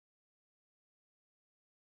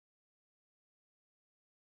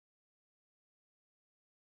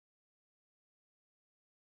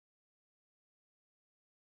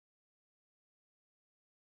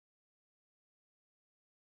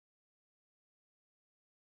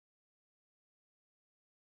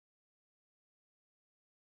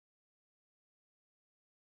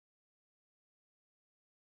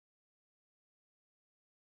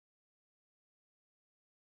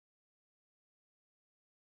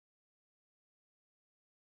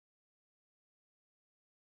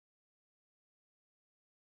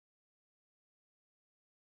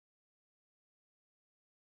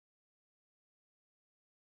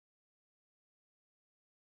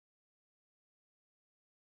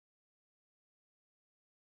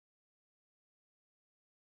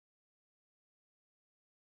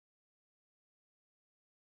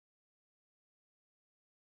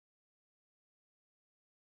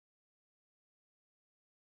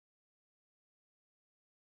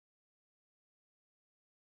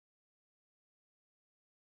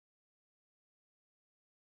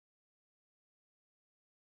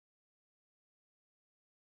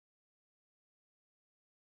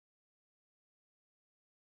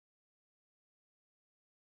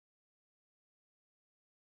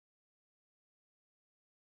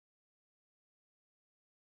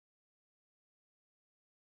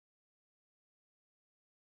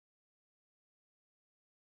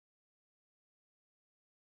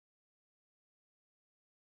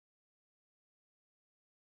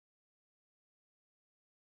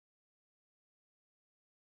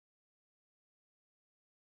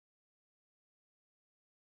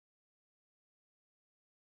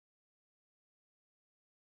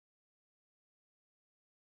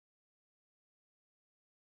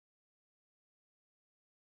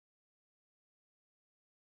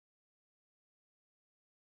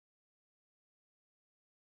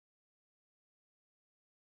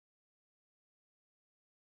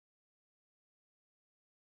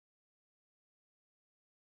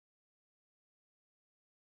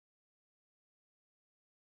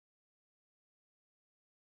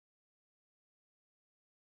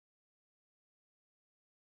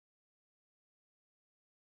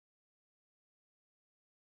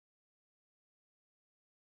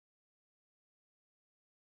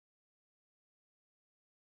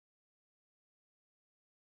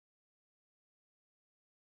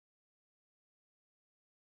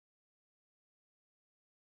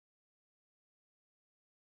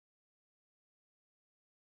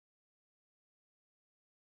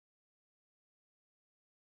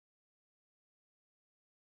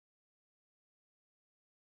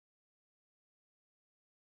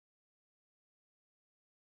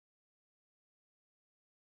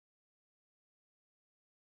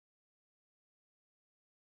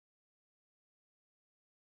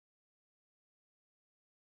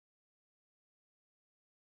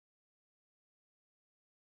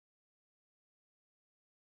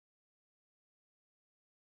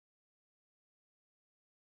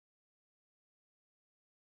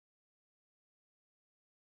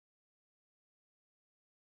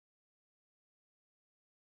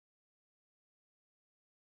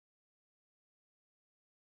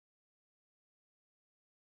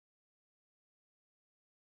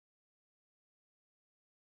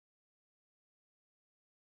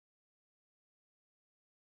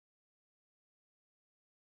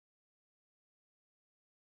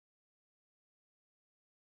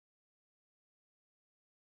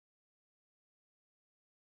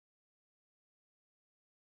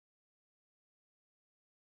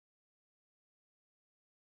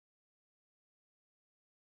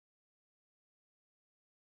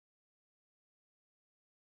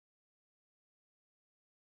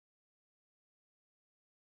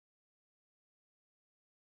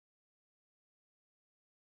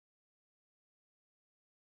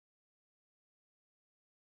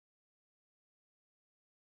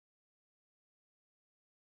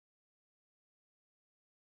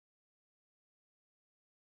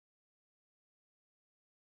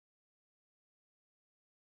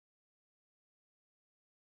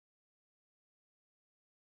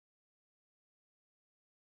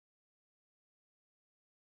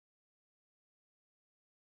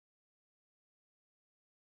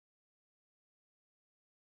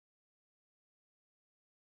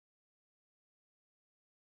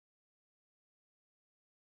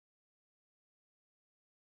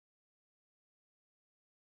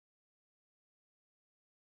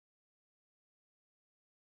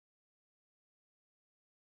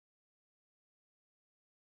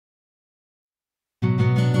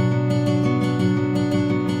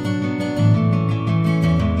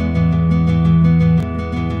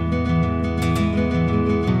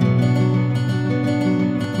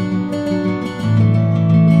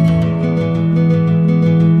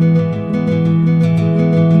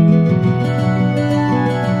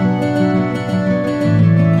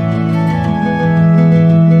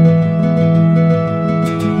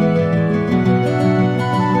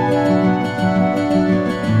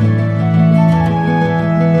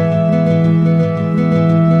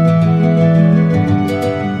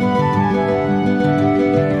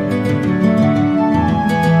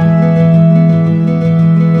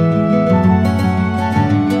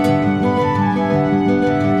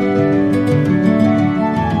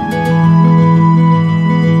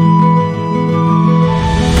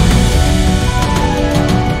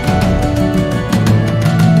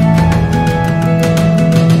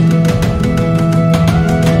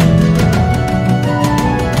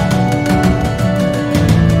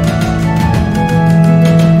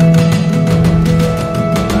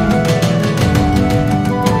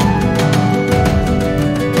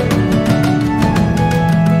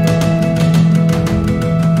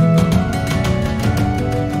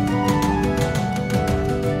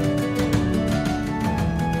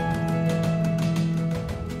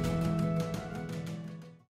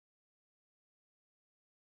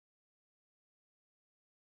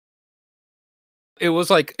It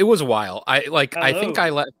was a while. I think Hello. I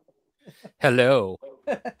let hello.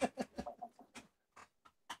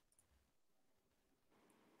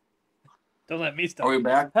 Don't let me Are stop. we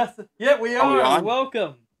back? Yeah, we Are we are. on?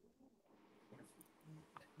 Welcome.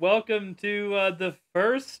 Welcome to the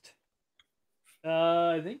first,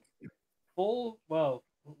 I think, full. Well,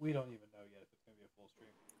 we don't even know yet if it's going to be a full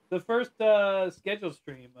stream. The first scheduled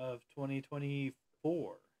stream of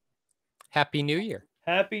 2024. Happy New Year.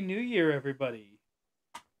 Happy New Year, everybody.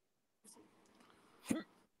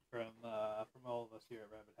 From all of us here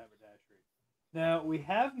at Rabbit Haberdashery. Now we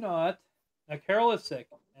have not. Now Carol is sick,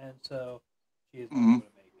 and so she is not Mhm. able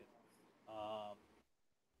to make it. Um,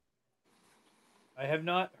 I have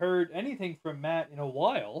not heard anything from Matt in a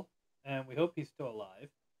while, and we hope he's still alive.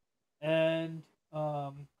 And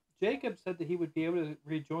Jacob said that he would be able to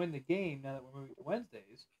rejoin the game now that we're moving to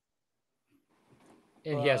Wednesdays,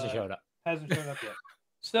 And he hasn't but showed up. hasn't shown up yet.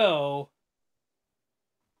 So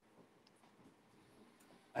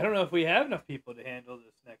I don't know if we have enough people to handle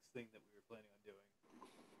this next thing that we were planning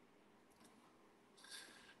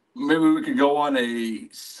Maybe we could go on a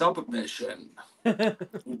sub mission on doing.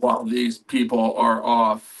 while these people are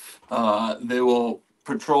off. They will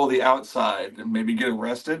patrol the outside and maybe get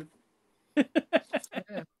arrested.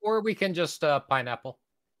 Or we can just pineapple.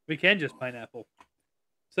 We can just pineapple.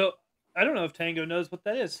 So I don't know if Tango knows what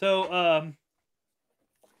that is. So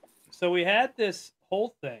we had this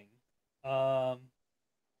whole thing.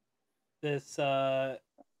 This so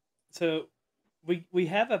we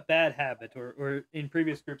have a bad habit, or in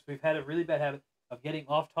previous groups we've had a really bad habit of getting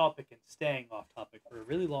off topic and staying off topic for a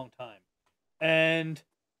really long time. And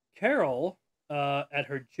Carol, at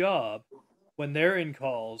her job, when they're in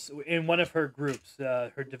calls in one of her groups,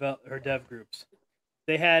 her dev groups,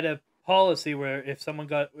 they had a policy where if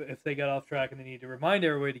they got off track and they needed to remind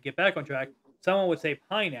everybody to get back on track, someone would say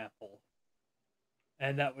pineapple,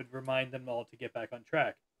 and that would remind them all to get back on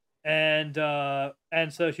track. And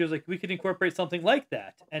so she was like, we could incorporate something like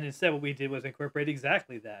that. And instead, what we did was incorporate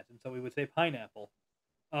exactly that. And so we would say pineapple.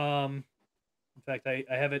 In fact, I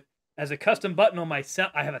have it as a custom button on my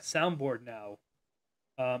sound. I have a soundboard now,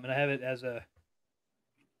 and I have it as a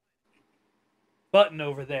button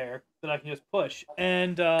over there that I can just push.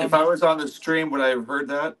 And If I was on the stream, would I have heard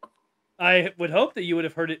that? I would hope that you would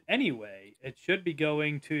have heard it anyway. It should be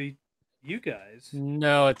going to you guys.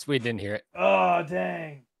 No, we didn't hear it. Oh,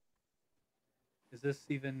 dang. Is this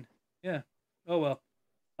even? Yeah. Oh well.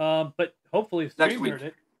 But hopefully Next stream week. heard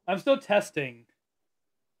it. I'm still testing,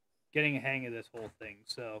 getting a hang of this whole thing.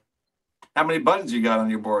 So. How many buttons you got on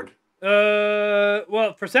your board?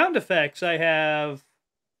 Well, for sound effects, I have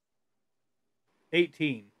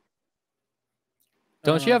 18.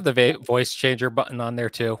 Don't you have the voice changer button on there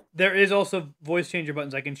too? There is also voice changer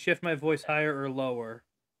buttons. I can shift my voice higher or lower.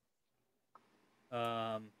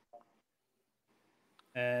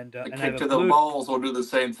 And A I have kick a to the balls will do the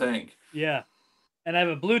same thing. Yeah, and I have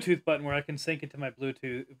a Bluetooth button where I can sync it to my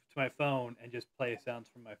Bluetooth to my phone and just play sounds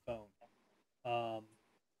from my phone.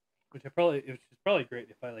 Which is probably great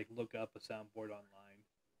if I like look up a soundboard online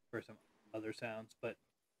for some other sounds, but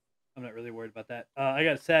I'm not really worried about that. I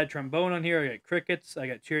got sad trombone on here. I got crickets. I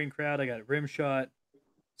got cheering crowd. I got rim shot,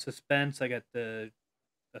 suspense. I got a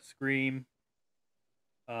scream.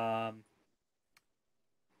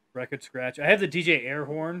 Record scratch. I have the DJ air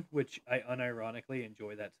horn, which I unironically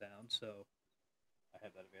enjoy that sound, so I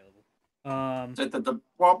have that available.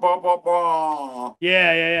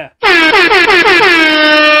 Yeah.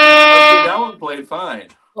 That one played fine.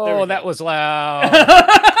 Oh, that was loud.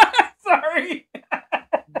 Sorry.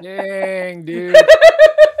 Dang, dude.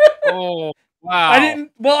 Oh, wow. I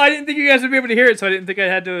didn't think you guys would be able to hear it, so I didn't think I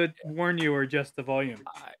had to warn you or adjust the volume.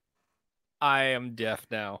 I am deaf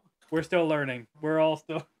now. We're still learning. We're all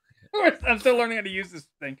still. I'm still learning how to use this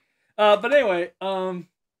thing. But anyway,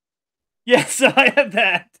 yeah. So I have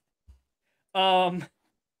that.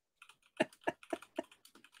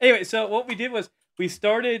 Anyway, so what we did was we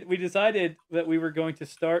decided that we were going to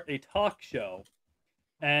start a talk show,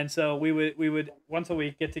 and so we would once a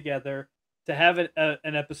week get together to have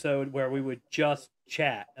an episode where we would just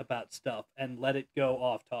chat about stuff and let it go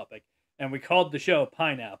off topic. And we called the show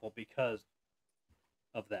Pineapple because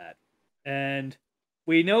of that. And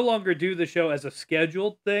we no longer do the show as a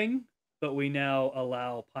scheduled thing, but we now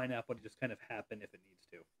allow Pineapple to just kind of happen if it needs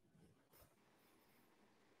to.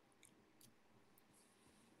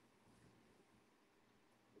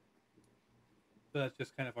 So that's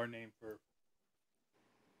just kind of our name for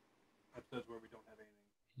episodes where we don't have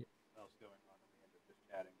anything else going on and we end up just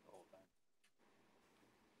chatting the whole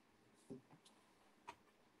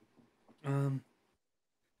time.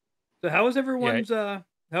 So how was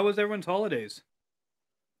everyone's holidays?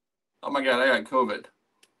 Oh my God, I got COVID.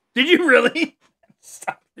 Did you really?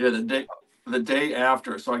 Stop. Yeah, the day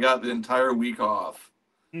after. So I got the entire week off.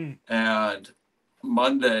 And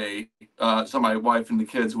Monday, so my wife and the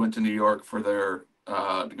kids went to New York for their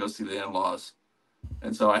to go see the in-laws.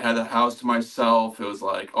 And so I had the house to myself. It was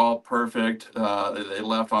like all perfect. They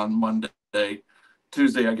left on Monday.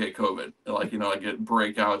 Tuesday, I get COVID. Like, I get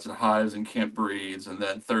breakouts and hives and can't breathe. And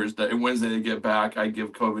then Thursday and Wednesday, they get back. I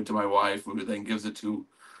give COVID to my wife, who then gives it to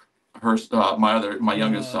her, my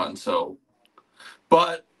youngest son. So,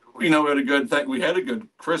 but we had a good thing. We had a good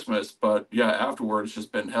Christmas, but yeah, afterwards, it's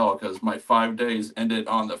just been hell because my 5 days ended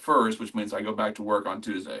on the 1st, which means I go back to work on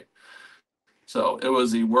Tuesday. So it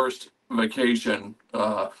was the worst vacation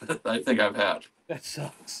I think I've had. That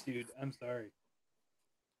sucks, dude. I'm sorry.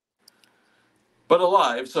 But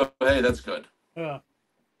alive, so hey, that's good. How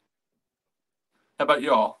about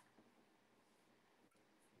y'all?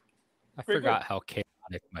 I forgot how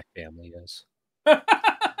chaotic my family is.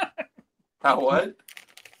 How what?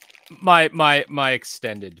 My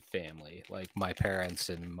extended family, like my parents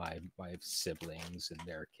and my siblings and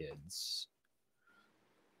their kids.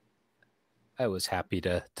 I was happy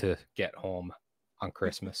to get home on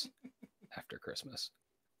Christmas after Christmas.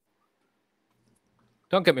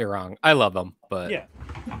 Don't get me wrong, I love them, but yeah,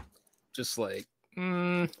 just like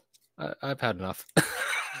I've had enough.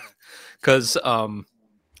 Because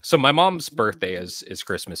so my mom's birthday is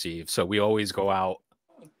Christmas Eve, so we always go out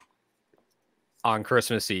on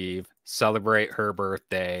Christmas Eve, celebrate her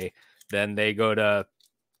birthday, then they go to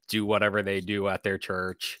do whatever they do at their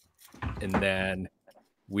church, and then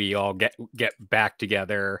we all get back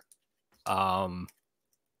together for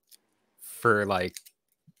like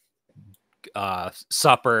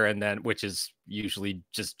supper, and then which is usually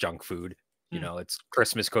just junk food. It's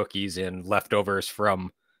Christmas cookies and leftovers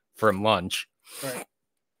from lunch. Right.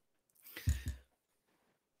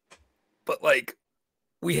 But like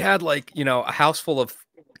we had like, a house full of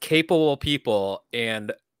capable people,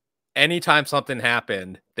 and anytime something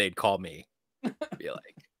happened, they'd call me. Be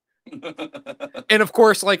like, and of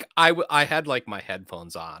course, like I had like my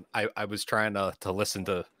headphones on. I was trying to listen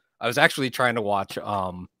to. I was actually trying to watch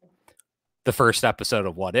the first episode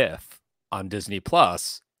of What If on Disney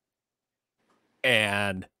Plus,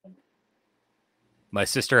 and my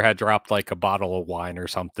sister had dropped like a bottle of wine or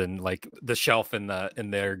something. Like the shelf in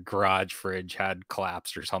their garage fridge had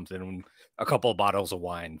collapsed or something. And a couple of bottles of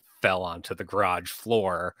wine fell onto the garage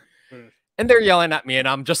floor, and they're yelling at me, and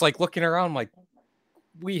I'm just like looking around, like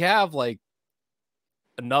we have like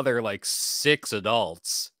another like 6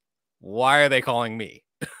 adults. Why are they calling me?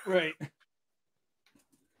 Right.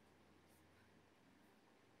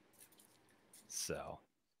 So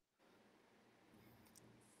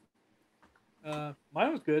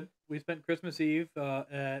mine was good. We spent Christmas Eve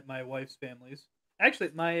at my wife's family's. Actually,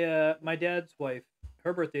 my dad's wife,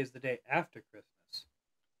 her birthday is the day after Christmas,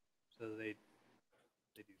 so they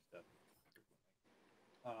do stuff.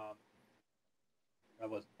 I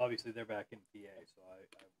was obviously they're back in PA, so I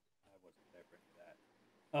wasn't there for any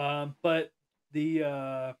of that.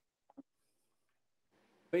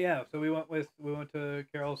 But yeah, so we went to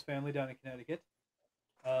Carol's family down in Connecticut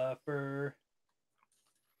for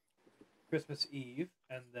Christmas Eve,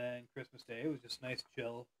 and then Christmas Day. It was just nice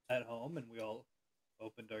chill at home, and we all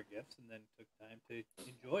opened our gifts and then took time to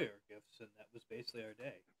enjoy our gifts, and that was basically our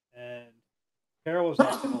day. And Carol was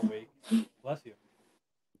off the whole week. Bless you.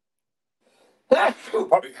 Bless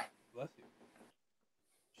you.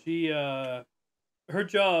 She her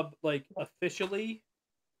job like officially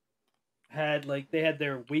had like they had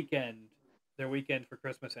their weekend for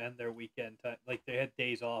Christmas and their weekend time, like they had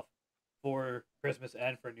days off for Christmas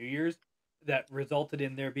and for New Year's. That resulted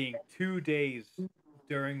in there being 2 days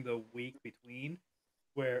during the week between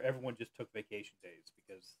where everyone just took vacation days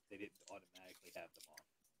because they didn't automatically have them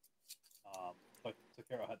off. So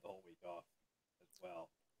Carol had the whole week off as well,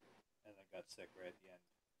 and then got sick right at the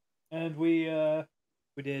end. And we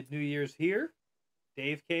did New Year's here.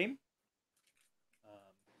 Dave came.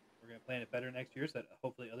 We're gonna plan it better next year so that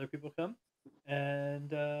hopefully other people come. And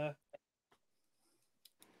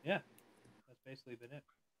yeah, that's basically been it.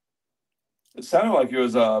 It sounded like it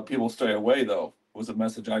was people stay away though. Was the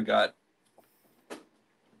message I got.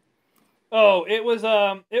 Oh, it was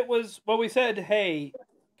well, we said, hey,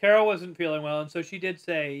 Carol wasn't feeling well, and so she did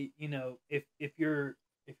say, if you're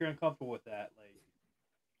uncomfortable with that, like,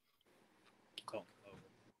 don't come over.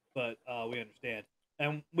 But we understand.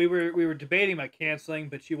 And we were debating about canceling,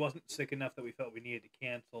 but she wasn't sick enough that we felt we needed to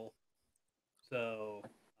cancel. So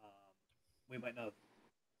we might not have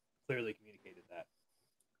clearly communicated that.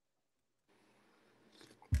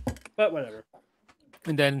 But whatever.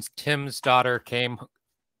 And then Tim's daughter came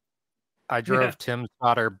I drove Tim's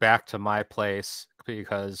daughter back to my place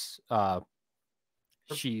because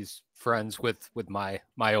she's friends with my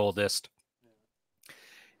oldest,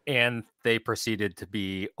 and they proceeded to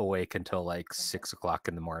be awake until like 6 o'clock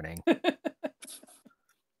in the morning.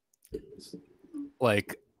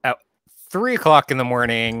 Like at 3 o'clock in the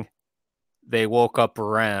morning, they woke up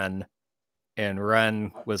Ren, and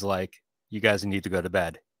Ren was like, "You guys need to go to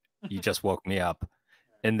bed. You just woke me up."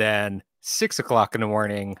 And then 6 o'clock in the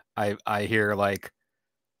morning, I hear like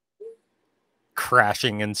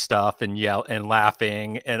crashing and stuff and yell and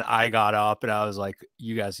laughing, and I got up and I was like,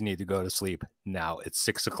 "You guys need to go to sleep now. It's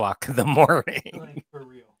 6 o'clock in the morning." Like, for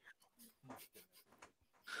real.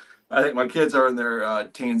 I think my kids are in their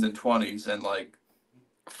teens and 20s, and like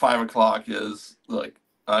 5 o'clock is like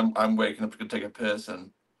I'm waking up to take a piss,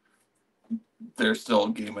 and they're still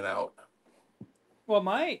gaming out. Well,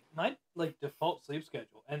 my like default sleep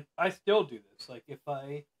schedule, and I still do this. Like if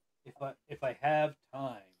I have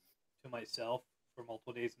time to myself for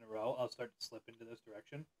multiple days in a row, I'll start to slip into this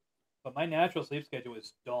direction. But my natural sleep schedule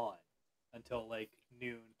is dawn until like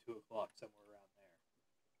noon, 2 o'clock, somewhere around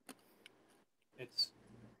there. It's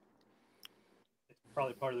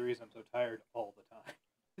probably part of the reason I'm so tired all the time.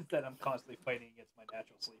 Is that I'm constantly fighting against my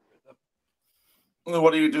natural sleep rhythm. Well,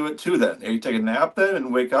 what do you do at 2 then? Are you take a nap then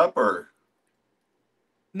and wake up, or?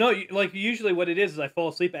 No, like usually what it is I fall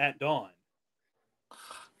asleep at dawn.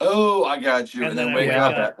 Oh, I got you. And And then then I wake wake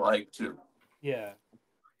up up. at like 2. Yeah.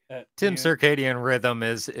 Tim's circadian rhythm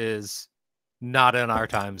is not in our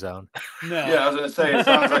time zone. No. Yeah, I was gonna say it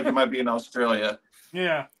sounds like it might be in Australia.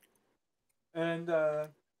 Yeah. And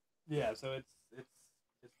yeah, so it's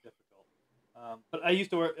difficult. But I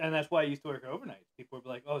used to work, and that's why I used to work overnight. People would be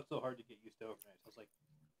like, "Oh, it's so hard to get used to overnight." I was like,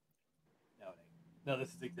 "No, it ain't. No,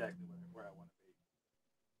 this is exactly where I want to be."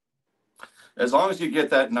 As long as you get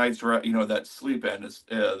that night's that sleep in, it's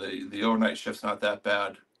the overnight shift's not that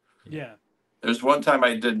bad. Yeah. There's one time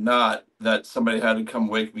I did not, that somebody had to come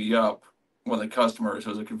wake me up. One of the customers, it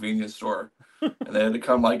was a convenience store, and they had to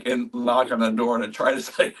come like and knock on the door to try to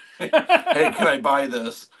say, "Hey, can I buy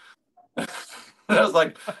this?" And I was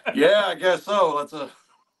like, "Yeah, I guess so. Let's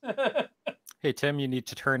Hey Tim, you need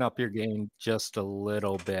to turn up your gain just a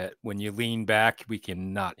little bit. When you lean back, we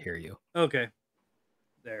cannot hear you. Okay.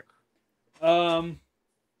 There.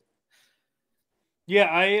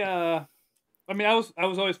 Yeah, I mean, I was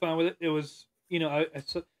always fine with it. It was,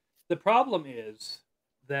 so the problem is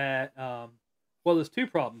that, well, there's two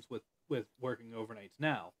problems with working overnights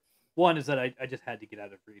now. One is that I just had to get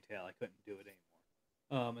out of retail. I couldn't do it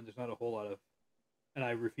anymore. And there's not a whole lot of, and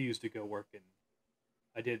I refused to go work in.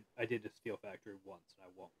 I did the steel factory once, and I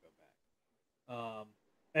won't go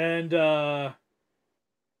back.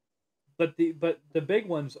 But the big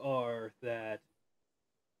ones are that,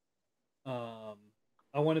 I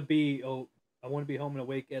want to be home and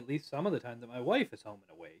awake at least some of the time that my wife is home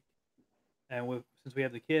and awake, and since we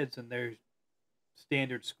have the kids and their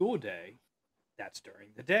standard school day, that's during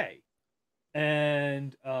the day,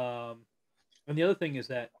 and the other thing is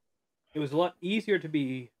that it was a lot easier to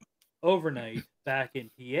be overnight back in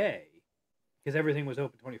PA because everything was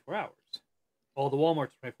open 24 hours. All the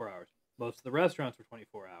Walmarts were 24 hours. Most of the restaurants were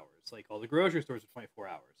 24 hours. Like all the grocery stores were 24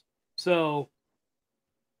 hours. So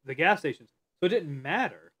the gas stations. So it didn't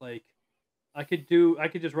matter. Like I could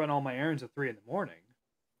just run all my errands at 3 in the morning,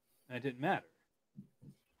 and it didn't matter.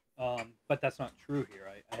 But that's not true here.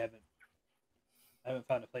 I haven't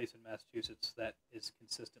found a place in Massachusetts that is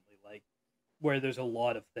consistently like where there's a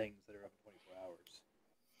lot of things that are open 24 hours.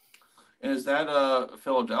 And is that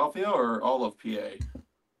Philadelphia or all of PA?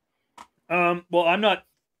 Well,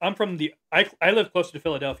 I'm from I live closer to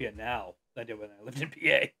Philadelphia now than I did when I lived in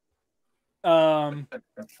PA.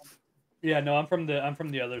 Yeah, no, I'm from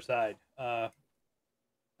the other side. I'm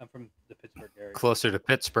from the Pittsburgh area. Closer to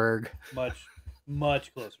Pittsburgh.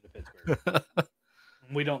 Much closer to Pittsburgh.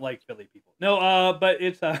 We don't like Philly people. No, but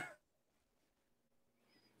it's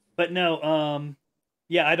but no,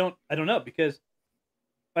 yeah, I don't know because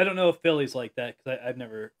I don't know if Philly's like that because I've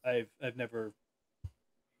never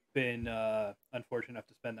been unfortunate enough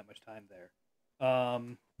to spend that much time there.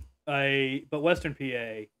 But Western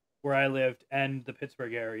PA, where I lived, and the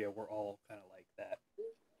Pittsburgh area were all kind of like that.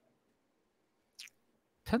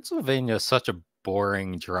 Pennsylvania is such a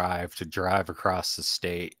boring drive to drive across the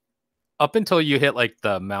state up until you hit like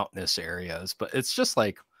the mountainous areas, but it's just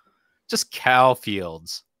cow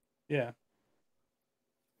fields. Yeah,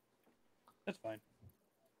 that's fine.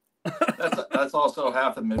 That's also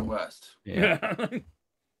half the Midwest. Yeah.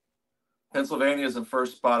 Pennsylvania is the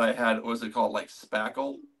first spot I had. What was it called? Like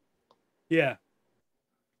spackle? Yeah.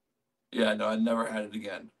 Yeah, no, I never had it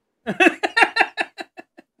again.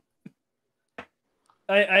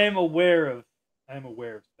 I am aware of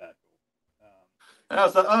Spackle. And I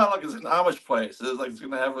was like, oh, look, it's an Amish place. It's like it's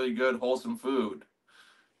gonna have really good, wholesome food.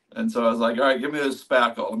 And so I was like, all right, give me this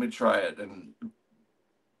spackle. Let me try it. And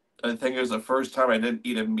I think it was the first time I didn't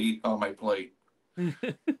eat a meat on my plate because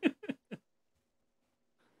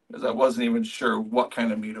I wasn't even sure what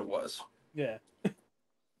kind of meat it was. Yeah.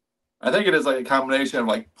 I think it is like a combination of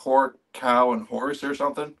like pork, cow, and horse or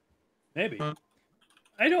something. Maybe.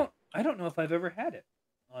 I don't know if I've ever had it,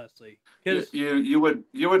 honestly. Because you would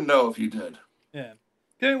know if you did. yeah,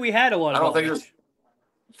 I mean, we had a lot I of don't think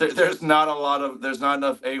Amish. there's not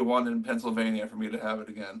enough A1 in Pennsylvania for me to have it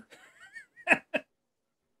again.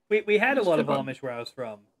 we had a Just lot of kept on- Amish where I was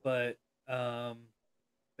from, but yeah,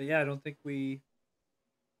 I don't think we.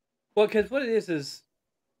 Well, because what it is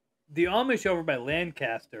the Amish over by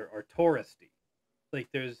Lancaster are touristy. Like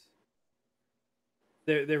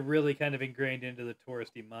they're really kind of ingrained into the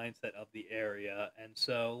touristy mindset of the area, and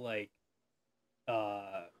so like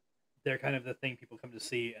they're kind of the thing people come to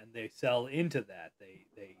see, and they sell into that.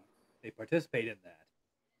 They participate in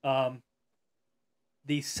that.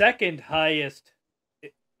 The second highest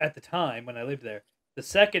at the time when I lived there, the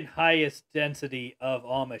second highest density of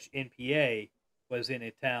Amish in PA was in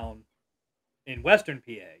a town in Western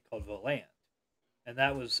PA called Volant, and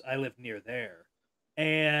that was I lived near there,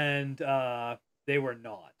 and they were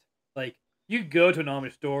not like you could go to an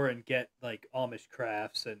Amish store and get like Amish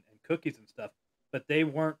crafts and cookies and stuff, but they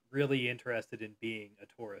weren't really interested in being a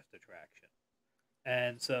tourist attraction.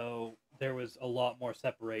 And so there was a lot more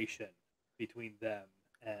separation between them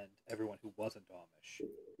and everyone who wasn't Amish.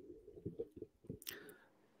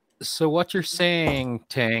 So what you're saying,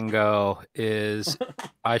 Tango, is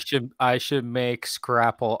I should make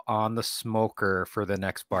scrapple on the smoker for the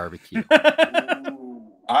next barbecue.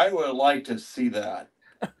 Ooh, I would like to see that.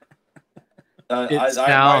 It I might have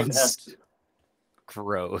sounds to.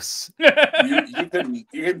 gross. You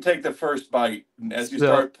can take the first bite, and as you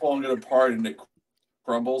start pulling it apart and it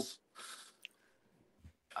crumbles.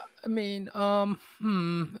 I mean,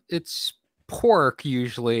 it's pork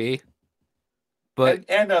usually, but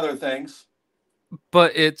and other things.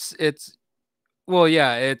 But it's well,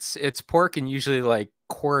 yeah, it's pork and usually like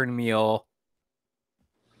cornmeal,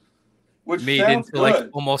 which made sounds into like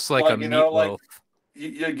good. almost like Like, a you know, like meatloaf.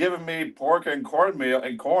 you're giving me pork and cornmeal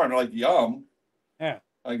and corn, like yum. Yeah.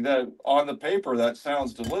 Like that on the paper, that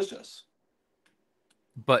sounds delicious.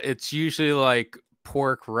 But it's usually like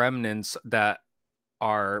pork remnants that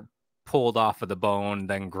are pulled off of the bone,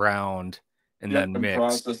 then ground, and then and mixed.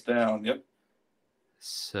 processed down. Yep.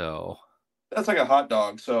 So that's like a hot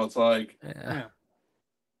dog. So it's like Yeah.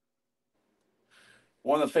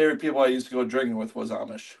 one of the favorite people I used to go drinking with was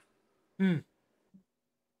Amish. It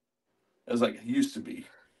was like used to be.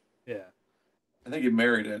 Yeah. I think he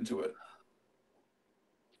married into it.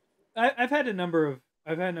 I've had a number of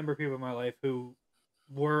people in my life who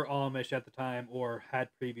were Amish at the time or had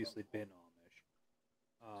previously been Amish.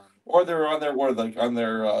 Or they're on their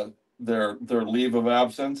their leave of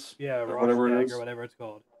absence. Yeah, or whatever it is. or whatever it's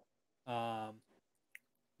called.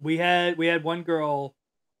 We had one girl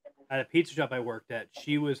at a pizza shop I worked at.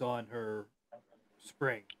 She was on her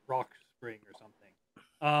rock spring or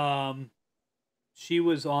something. She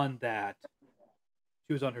was on that.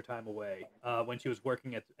 She was on her time away when she was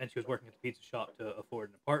working at the pizza shop to afford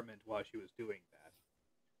an apartment while she was doing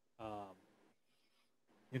that.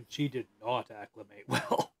 And she did not acclimate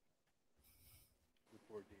well.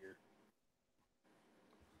 Poor dear.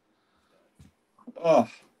 Oh.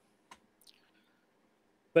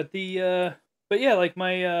 But yeah, like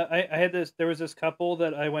my I had there was this couple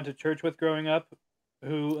that I went to church with growing up,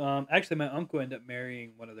 who actually my uncle ended up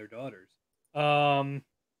marrying one of their daughters. And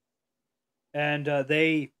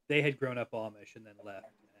they had grown up Amish and then left.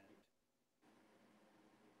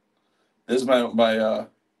 This is my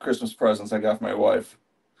Christmas presents I got for my wife.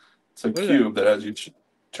 It's a cube that as you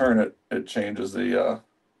turn it, it changes the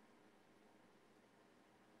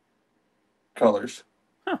colors.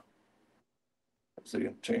 Huh. So you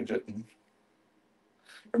can change it. It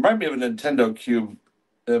reminded me of a Nintendo Cube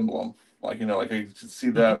emblem. Like, you know, like I could see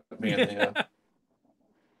that being the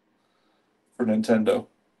for Nintendo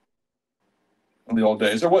in the old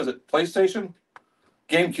days. Or was it PlayStation?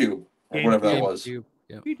 GameCube or whatever that was. Yeah.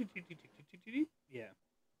 Yeah.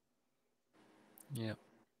 Yeah.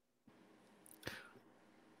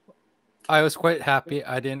 I was quite happy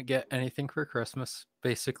I didn't get anything for Christmas,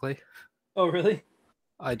 basically. Oh, really?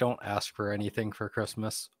 I don't ask for anything for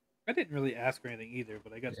Christmas. I didn't really ask for anything either,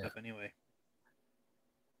 but I got stuff anyway.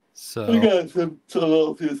 So I got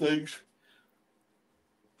a few things.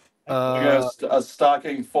 I got a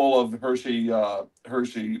stocking full of Hershey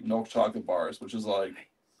milk chocolate bars, which is like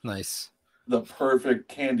nice. the perfect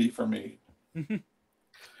candy for me.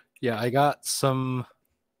 Yeah, I got some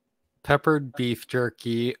peppered beef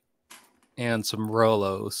jerky and some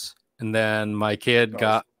Rolos, and then my kids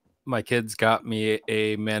got me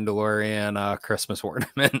a Mandalorian Christmas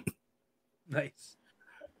ornament. Nice.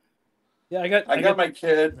 Yeah, I got my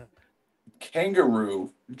kid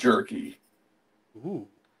kangaroo jerky. Ooh,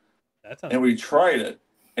 that sounds. And we tried it,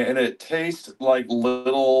 and it tastes like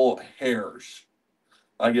little hairs.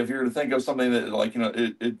 Like if you were to think of something that, like, you know,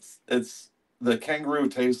 it's the kangaroo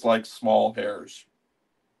tastes like small hairs.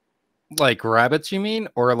 Like rabbits, you mean,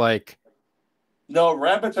 or like? No,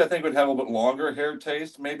 rabbits I think would have a little bit longer hair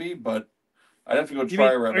taste, maybe, but I'd have to go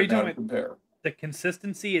try a rabbit now to compare. The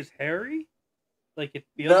consistency is hairy, like it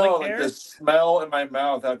feels No, like hair? the smell in my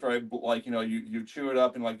mouth after I, like, you know, you chew it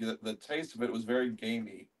up, and like the taste of it was very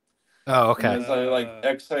gamey. Oh, okay. And as I like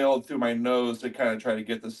exhaled through my nose to kind of try to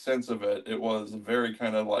get the sense of it, it was very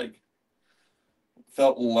kind of like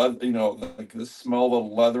felt leather, you know, like the smell of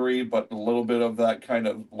leathery, but a little bit of that kind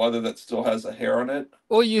of leather that still has a hair on it.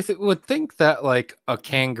 Well, you would think that like a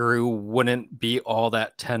kangaroo wouldn't be all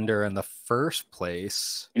that tender in the first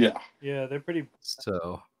place. Yeah. Yeah, they're pretty.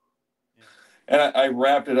 So. And I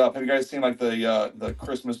wrapped it up. Have you guys seen like the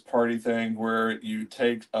Christmas party thing where you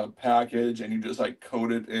take a package and you just like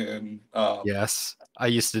coat it in? Yes, I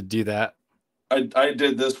used to do that. I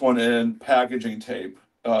did this one in packaging tape.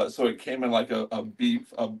 So it came in like a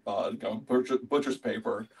butcher's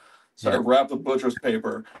paper. So I wrapped the butcher's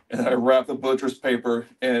paper, and I wrapped the butcher's paper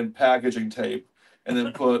in packaging tape, and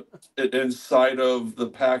then put it inside of the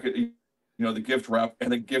packet, you know, the gift wrap, and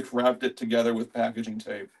then gift wrapped it together with packaging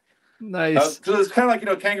tape. Nice. So it's kind of like, you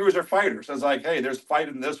know, kangaroos are fighters. So it's like, hey, there's fight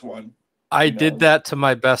in this one. I did that to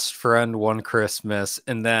my best friend one Christmas,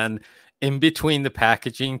 and then in between the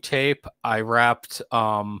packaging tape, I wrapped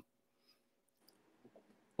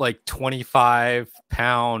like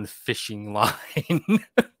 25-pound fishing line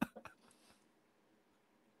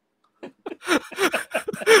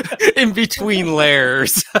in between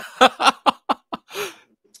layers.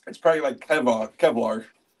 It's probably like Kevlar.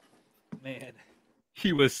 Man,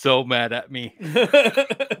 he was so mad at me.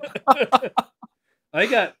 I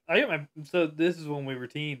got my. So this is when we were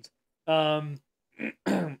teens.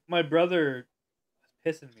 My brother was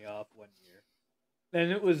pissing me off one year,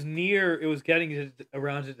 and it was getting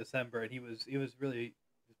around to December, and he was really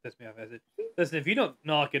pissed me off. I said, "Listen, if you don't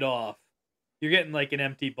knock it off, you're getting like an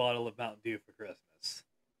empty bottle of Mountain Dew for Christmas."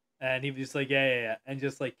 And he was just like, yeah, and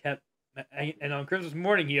just like kept. And on Christmas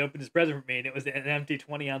morning, he opened his present for me, and it was an empty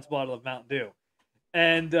 20-ounce bottle of Mountain Dew,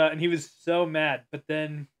 and he was so mad. But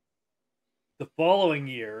then the following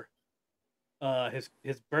year, his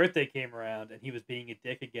birthday came around, and he was being a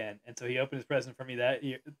dick again, and so he opened his present for me that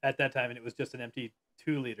year at that time, and it was just an empty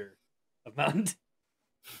 2-liter of Mountain Dew.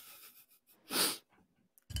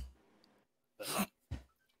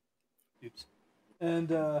 Oops.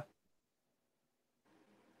 And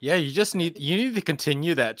yeah, you need to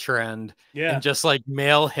continue that trend. Yeah. And just like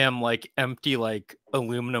mail him like empty like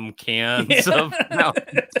aluminum cans of Mountain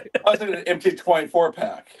Dew. I was thinking an empty 24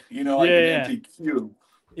 pack, you know, like an empty cube.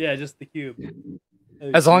 Yeah, just the cube.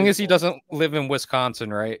 As long as he doesn't live in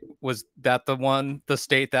Wisconsin, right? Was that the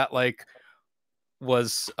state that like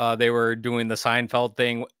was they were doing the Seinfeld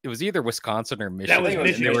thing? It was either Wisconsin or Michigan. That was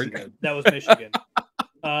Michigan. That was Michigan.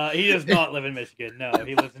 He does not live in Michigan. No,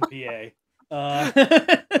 he lives in PA.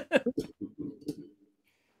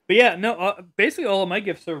 But yeah, no. Basically, all of my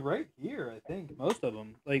gifts are right here. I think most of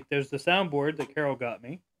them. Like, there's the soundboard that Carol got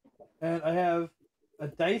me, and I have a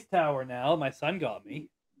dice tower now. My son got me.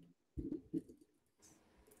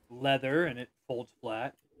 Leather, and it folds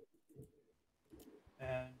flat.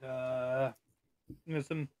 And there's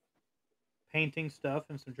some painting stuff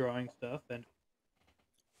and some drawing stuff, and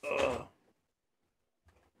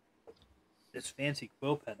this fancy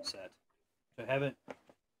quill pen set, which I haven't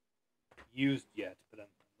used yet, but I'm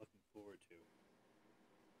looking forward to.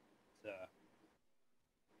 It's,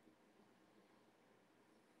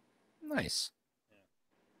 nice.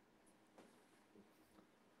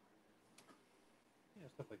 Yeah,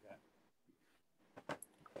 stuff like that.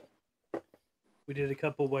 We did a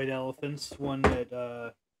couple white elephants. One at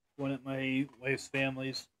my wife's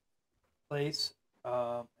family's place.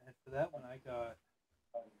 And for that one, I got.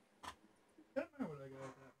 I don't remember what I got.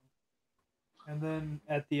 And then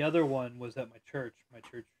at the other one was at my church. One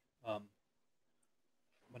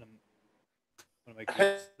of my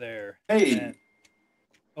groups there. Hey.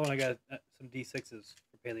 And I got some D6s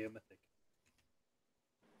for Paleomythic.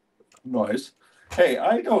 Nice. Hey,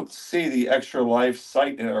 I don't see the Extra Life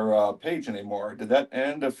site or page anymore. Did that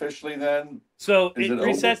end officially then? So Is it it over?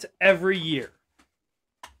 resets every year.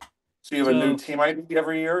 So you have a new So team ID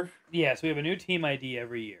every year? yeah, so we have a new team ID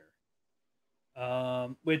every year.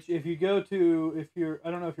 Which if you go to, if you're,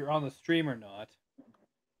 I don't know if you're on the stream or not.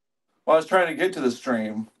 Well, I was trying to get to the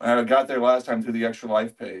stream. I got there last time through the Extra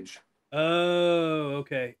Life page. Oh,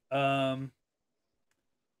 okay.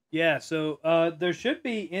 Yeah, so there should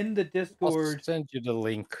be in the I'll Discord, send you the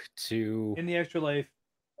link to in the Extra Life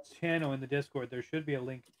channel in the Discord, there should be a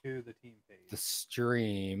link to the team the page.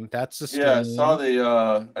 stream. That's the Yeah, stream.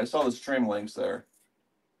 I saw the stream links there.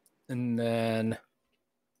 And then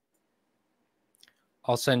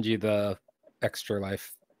I'll send you the Extra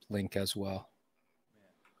Life link as well.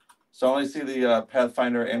 So I only see the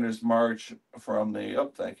Pathfinder Enders March from the.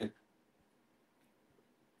 Oh, thank you.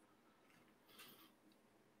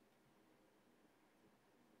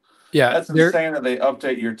 Yeah, That's insane that they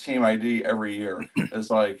update your team ID every year. It's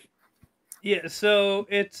like, yeah, so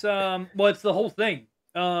it's well, it's the whole thing.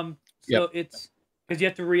 So it's because you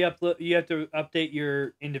have to re-upload, you have to update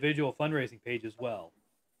your individual fundraising page as well.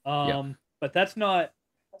 But that's not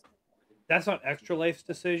Extra Life's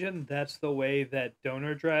decision. That's the way that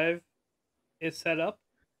Donor Drive is set up.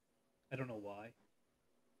 I don't know why.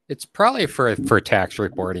 It's probably for tax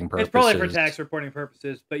reporting purposes. It's probably for tax reporting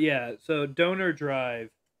purposes, but yeah. So Donor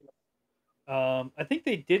Drive, I think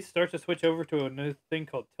they did start to switch over to another thing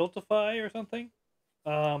called Tiltify or something.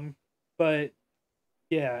 But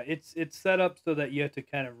yeah, it's set up so that you have to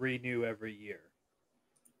kind of renew every year.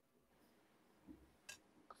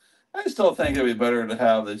 I still think it'd be better to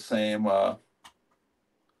have the same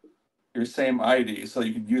your same ID so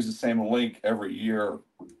you could use the same link every year.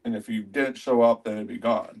 And if you didn't show up, then it'd be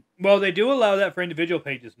gone. Well, they do allow that for individual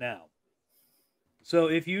pages now. So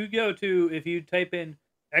if you type in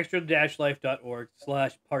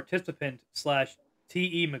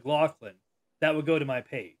extra-life.org/participant/TE McLaughlin, that would go to my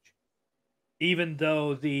page. Even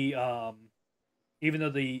though the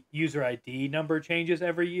user ID number changes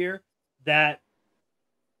every year, that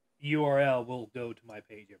URL will go to my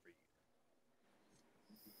page every year.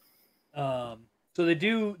 So they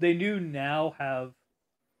do now have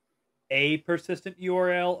a persistent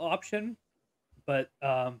URL option, but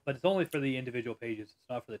it's only for the individual pages. It's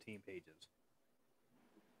not for the team pages.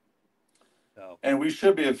 So. And we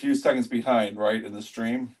should be a few seconds behind, right, in the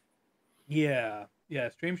stream? Yeah.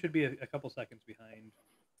 Stream should be a couple seconds behind.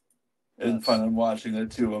 It's fun in watching the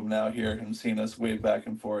two of them now here and seeing us wave back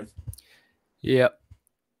and forth. Yep.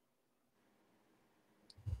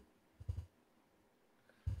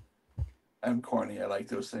 I'm corny. I like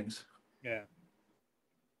those things. Yeah.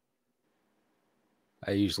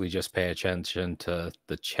 I usually just pay attention to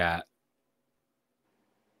the chat.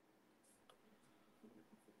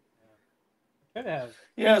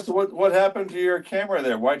 Yeah. So what happened to your camera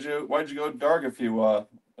there? Why'd you go dark a few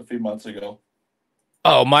months ago?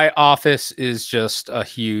 Oh, my office is just a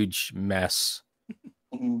huge mess.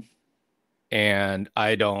 And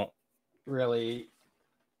I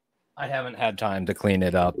haven't had time to clean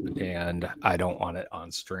it up, and I don't want it on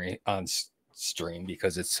stream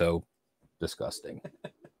because it's so disgusting.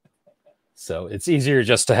 So it's easier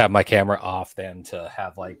just to have my camera off than to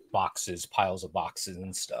have like piles of boxes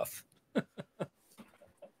and stuff.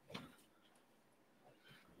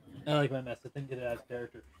 I like my mess. I think it adds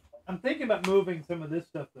character. I'm thinking about moving some of this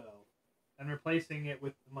stuff though, and replacing it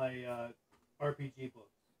with my RPG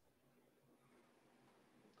books.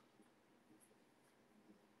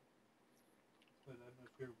 But I'm not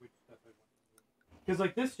sure which stuff I want to move. Because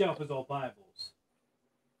like this shelf is all Bibles,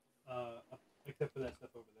 except for that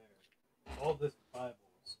stuff over there. All this is Bibles,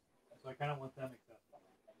 so I kind of want them accessible.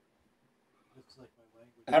 This is like my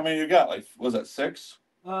language. How many you got? Like, was that 6?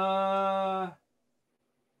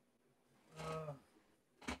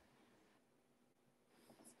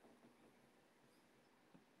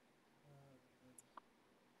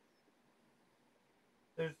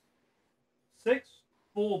 There's 6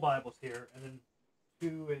 full Bibles here, and then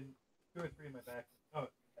 2 or 3 in my back. Oh,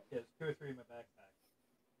 yes, 2 or 3 in my backpack.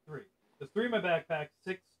 3. There's 3 in my backpack.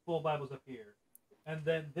 6 full Bibles up here, and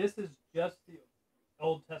then this is just the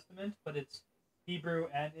Old Testament, but it's Hebrew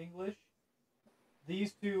and English.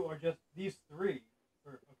 These 2 are just these 3.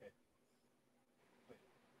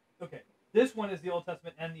 Okay. This one is the Old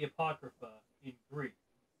Testament and the Apocrypha in Greek.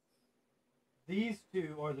 These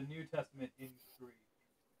 2 are the New Testament in Greek.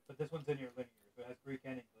 But this one's in your linear, so it has Greek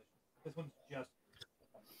and English. This one's just Greek.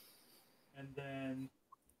 And then...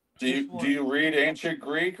 Do you read ancient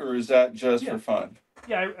Greek, or is that just for fun?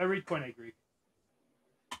 Yeah, I read Koine Greek.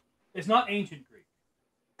 It's not ancient Greek.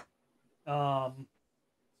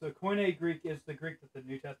 So Koine Greek is the Greek that the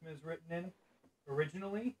New Testament is written in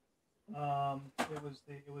originally. It was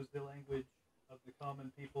the language of the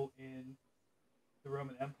common people in the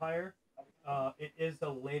Roman Empire. It is a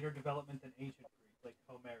later development than ancient Greek, like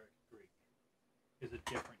Homeric Greek is a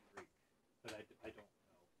different Greek that I don't know.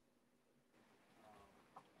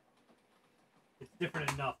 It's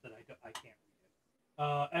different enough that I can't read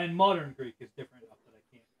it. And modern Greek is different enough that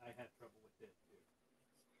I have trouble with it too.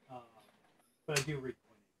 But I do read Koine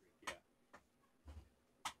Greek,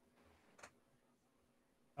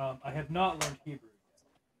 yeah. I have not learned Hebrew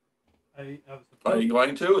yet. I was Are you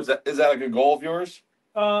going to? Is that like a goal of yours?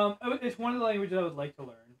 It's one of the languages I would like to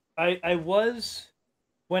learn. I was,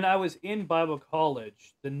 when I was in Bible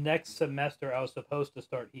college, the next semester I was supposed to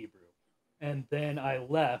start Hebrew. And then I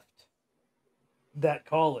left that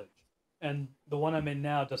college. And the one I'm in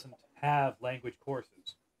now doesn't have language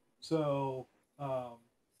courses. So,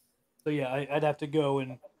 yeah, I'd have to go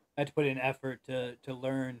and I had to put in effort to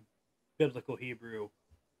learn biblical Hebrew.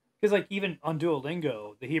 Because, like, even on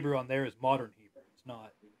Duolingo, the Hebrew on there is modern Hebrew.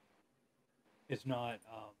 It's not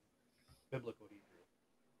biblical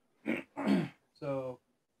Hebrew. So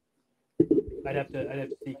I'd have to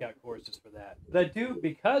seek out courses for that. But I do,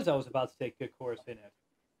 because I was about to take a course in it,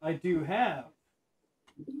 I do have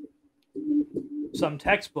some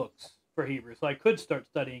textbooks for Hebrew, so I could start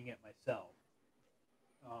studying it myself.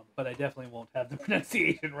 But I definitely won't have the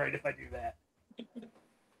pronunciation right if I do that.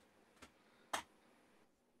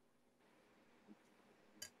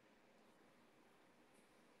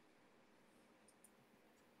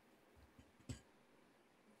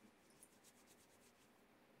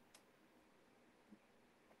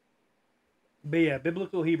 But yeah,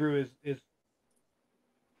 biblical Hebrew is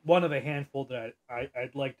one of a handful that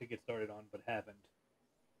I'd like to get started on, but haven't.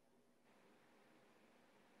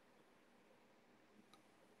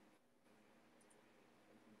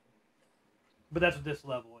 But that's what this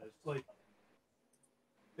level is. Like,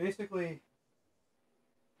 basically,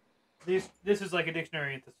 this is like a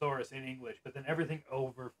dictionary and thesaurus in English, but then everything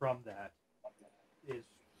over from that is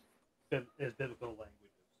biblical languages.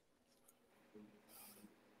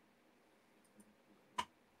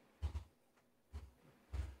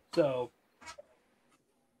 So,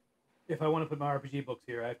 if I want to put my RPG books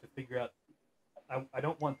here, I have to figure out. I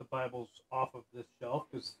don't want the Bibles off of this shelf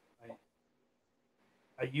because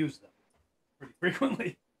I use them pretty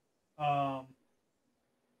frequently. But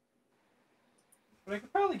I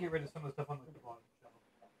could probably get rid of some of the stuff on the bottom shelf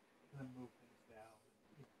and then move things down.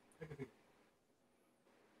 I could figure.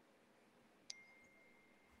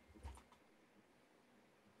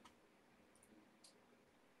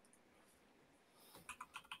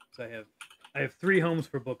 So I have 3 homes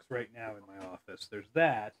for books right now in my office. There's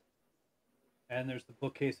that, and there's the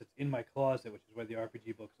bookcase that's in my closet, which is where the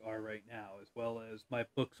RPG books are right now, as well as my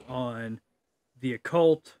books on the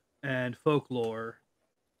occult and folklore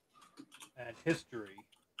and history.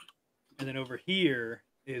 And then over here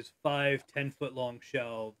is 5 10-foot long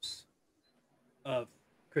shelves of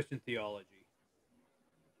Christian theology.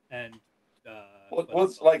 And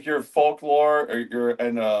what's like your folklore or your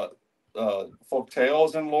folk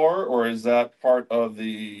tales and lore, or is that part of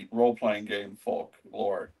the role playing game folk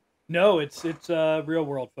lore? No, it's real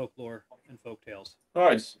world folklore and folk tales.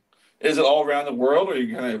 Nice. Is it all around the world, or are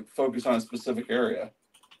you kind of focus on a specific area?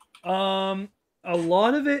 A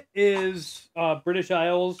lot of it is British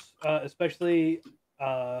Isles, especially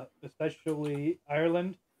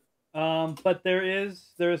Ireland. But there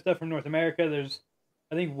is stuff from North America. There's,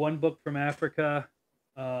 I think, one book from Africa.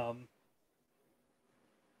 A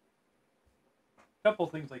couple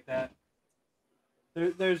things like that.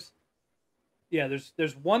 There's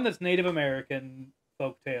one that's Native American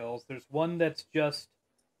folk tales. There's one that's just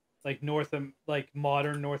like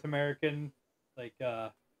modern North American, like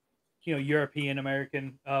European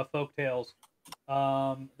American folk tales.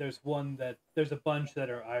 There's a bunch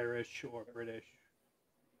that are Irish or British.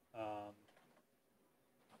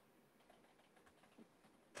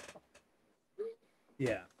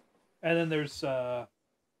 Yeah, and then there's some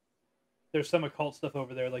occult stuff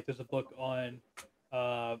over there. Like there's a book on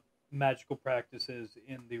magical practices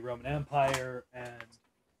in the Roman Empire and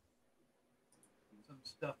some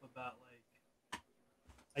stuff about, like,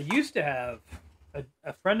 I used to have a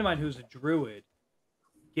friend of mine who's a druid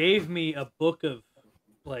gave me a book of,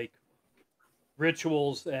 like,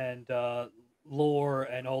 rituals and lore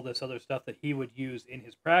and all this other stuff that he would use in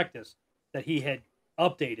his practice that he had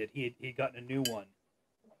updated. He'd gotten a new one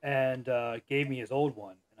and gave me his old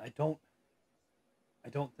one, and I don't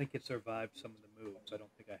think it survived some of the moves. I don't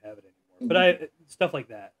think I have it anymore. But stuff like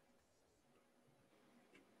that.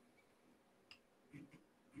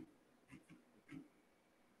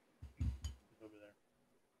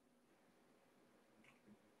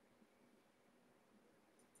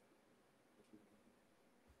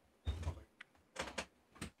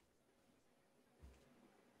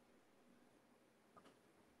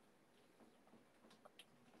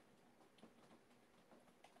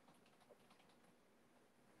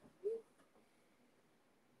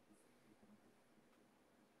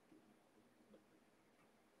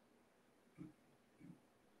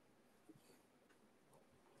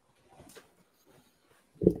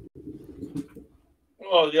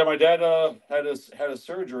 Oh yeah, my dad had a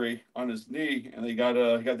surgery on his knee, and he got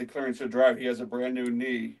the clearance to drive. He has a brand new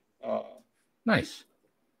knee, Nice.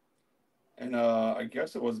 and I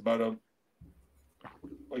guess it was about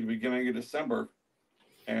like beginning of December,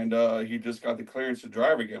 and he just got the clearance to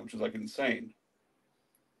drive again, which is like insane.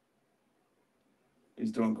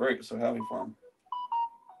 He's doing great, so happy for him.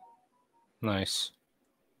 Nice.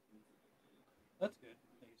 That's good.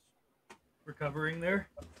 He's recovering there.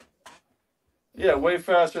 Yeah, way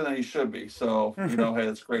faster than he should be. So hey,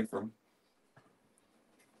 that's great for him.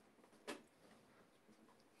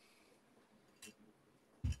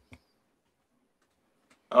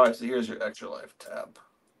 All right, so here's your extra life tab.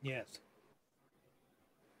 Yes.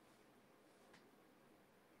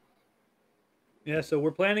 Yeah, so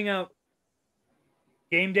we're planning out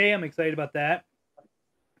game day. I'm excited about that.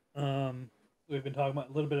 We've been talking about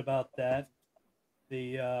a little bit about that.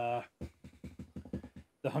 The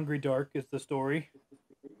Hungry Dark is the story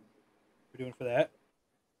we're doing for that,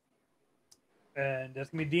 and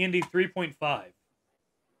that's gonna be D&D 3.5,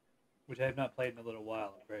 which I have not played in a little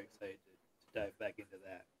while. I'm very excited to dive back into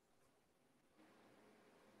that.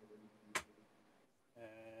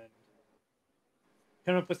 And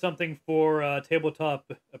come up with something for Tabletop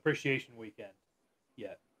Appreciation Weekend.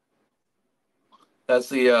 Yeah. That's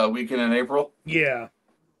the weekend in April. Yeah.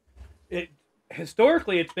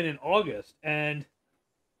 Historically it's been in August, and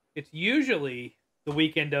it's usually the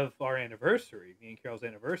weekend of our anniversary, me and Carol's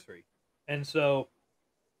anniversary. And so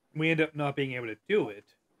we end up not being able to do it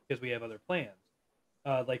because we have other plans.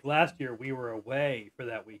 Like last year, we were away for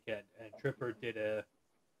that weekend, and Tripper did a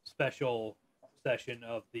special session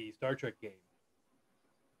of the Star Trek game.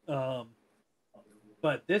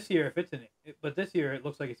 But this year, it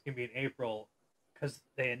looks like it's gonna be in April because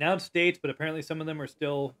they announced dates, but apparently some of them are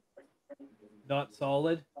still not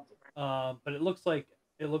solid. But it looks like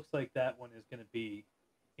that one is gonna be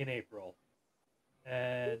in April,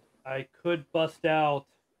 and I could bust out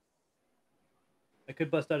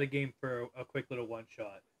a game for a quick little one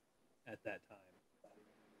shot at that time.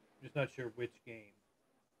 I'm just not sure which game.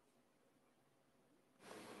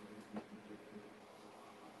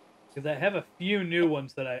 Because I have a few new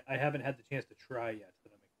ones that I haven't had the chance to try yet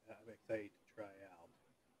that I'm excited to try out.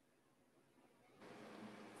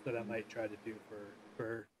 That I might try to do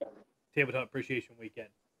for Tabletop Appreciation Weekend.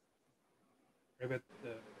 We've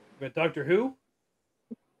got Doctor Who,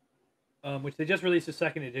 which they just released a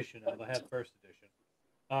second edition of. I have first edition.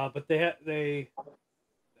 But I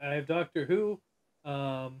have Doctor Who.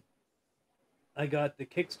 I got the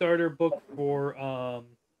Kickstarter book for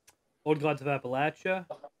Old Gods of Appalachia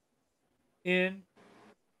in.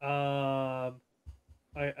 I've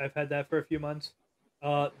had that for a few months.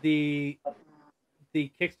 The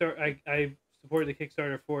Kickstarter, I supported the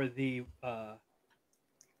Kickstarter for the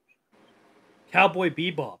Cowboy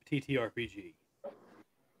Bebop TTRPG,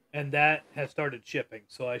 and that has started shipping,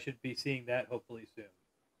 so I should be seeing that hopefully soon.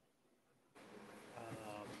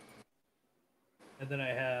 And then I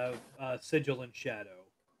have Sigil and Shadow,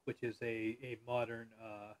 which is a modern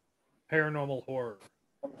paranormal horror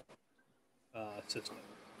system.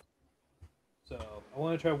 So I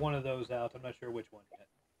want to try one of those out. I'm not sure which one yet.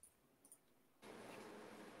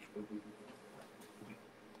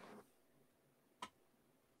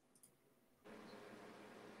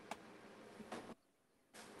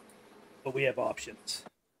 But we have options.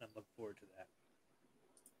 I'm looking forward to that.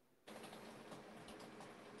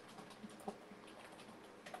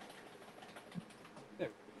 There.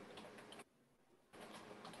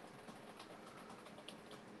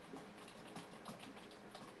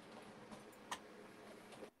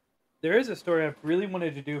 There is a story I've really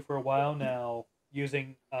wanted to do for a while now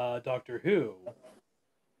using Doctor Who,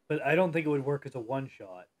 but I don't think it would work as a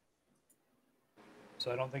one-shot.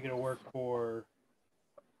 So I don't think it'll work for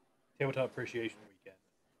Tabletop Appreciation Weekend.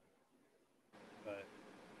 But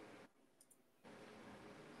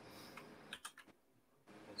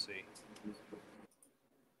we'll see.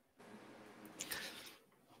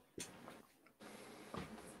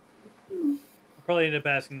 I'll probably end up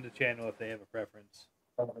asking the channel if they have a preference.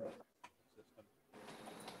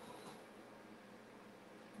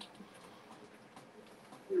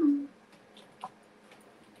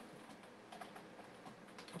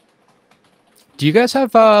 Do you guys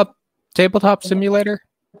have Tabletop Simulator?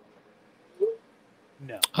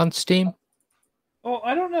 No. On Steam? Oh,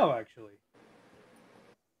 I don't know actually.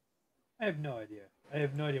 I have no idea. I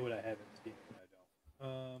have no idea what I have in Steam and I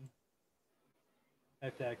don't. I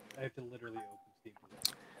have to literally open Steam,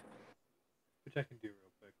 which I can do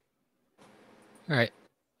real quick. All right.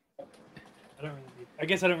 I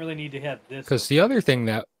guess I don't really need to have this. Because the other thing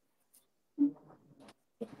that...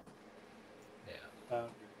 Found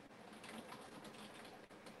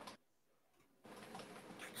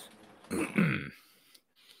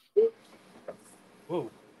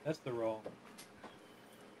That's the wrong.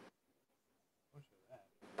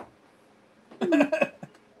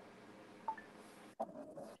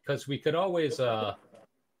 Because we could always do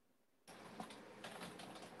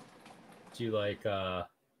like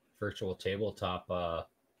virtual tabletop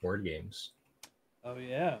board games. Oh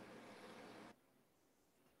yeah.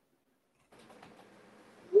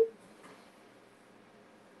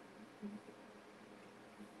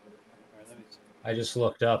 I just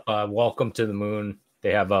looked up Welcome to the Moon.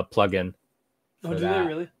 They have a plugin. Oh, do they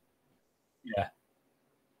really? Yeah.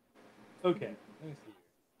 Okay. Let me see.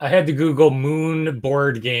 I had to Google Moon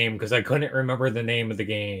board game because I couldn't remember the name of the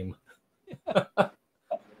game.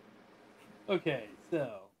 Okay,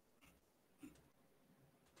 so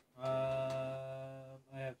I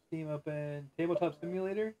have Steam open. Tabletop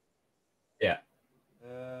Simulator. Yeah.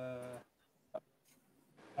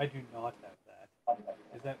 I do not have that.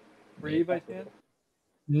 Is that free by chance?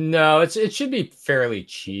 No, it should be fairly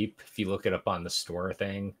cheap if you look it up on the store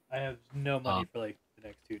thing. I have no money for like the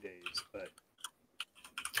next 2 days, but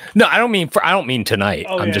no, I don't mean tonight.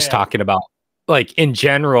 Oh, I'm just talking about like in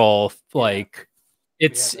general. Like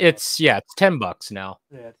it's $10 now.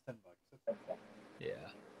 Yeah, it's $10. Yeah.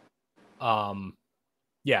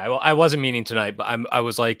 Yeah. Well, I wasn't meaning tonight, but I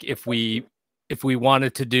was like, if we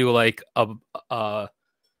wanted to do like a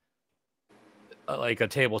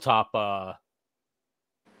tabletop,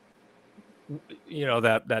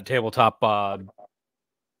 that tabletop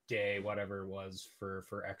day, whatever it was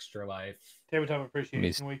for Extra Life. Tabletop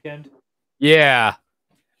Appreciation Weekend. Yeah.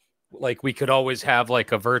 Like we could always have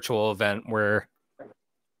like a virtual event where,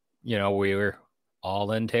 we were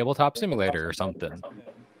all in Tabletop Simulator or something.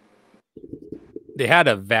 They had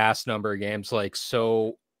a vast number of games. Like,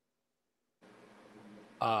 so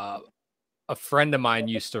a friend of mine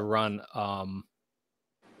used to run,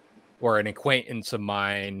 or an acquaintance of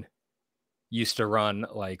mine used to run,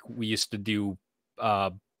 like we used to do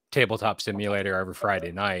Tabletop Simulator every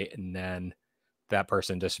Friday night, and then that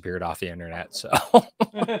person disappeared off the internet. So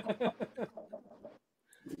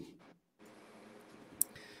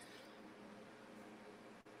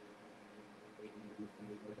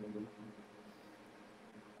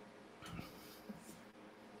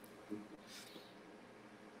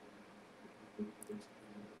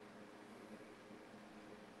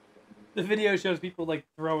the video shows people like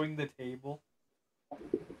throwing the table.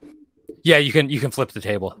 Yeah, you can flip the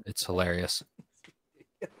table. It's hilarious.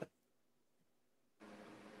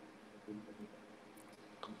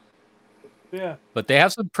 Yeah. But they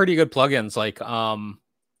have some pretty good plugins. Like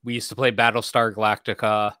we used to play Battlestar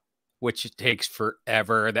Galactica, which takes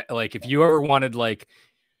forever. That, like, if you ever wanted like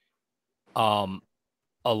a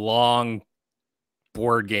long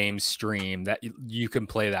board game stream, that you can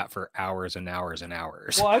play that for hours and hours and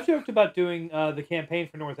hours. Well, I've joked about doing the campaign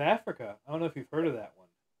for North Africa. I don't know if you've heard of that one.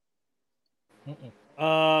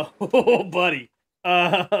 Oh, buddy.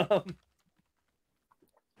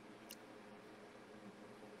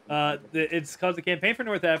 It's called the Campaign for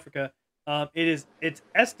North Africa. It's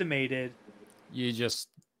estimated. You just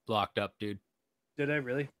locked up, dude. Did I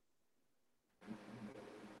really?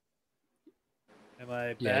 Am I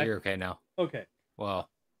back? Yeah, you're okay now. Okay. Well.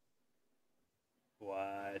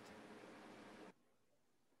 What?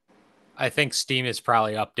 I think Steam is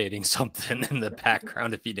probably updating something in the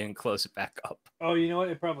background if you didn't close it back up. Oh, you know what?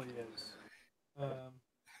 It probably is. How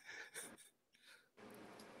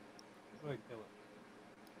do I kill it?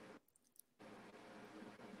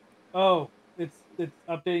 Oh, it's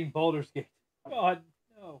updating Baldur's Gate. God,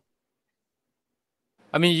 no.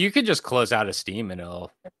 I mean, you could just close out of Steam and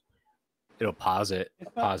it'll pause it,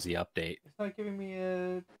 pause the update. It's not giving me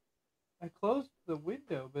a. I closed the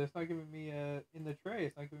window, but it's not giving me a in the tray.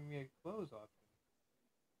 It's not giving me a close option.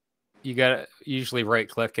 You gotta usually right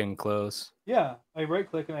click and close. Yeah, I right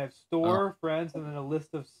click and I have store, friends, and then a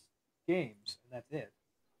list of games, and that's it.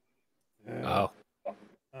 Oh.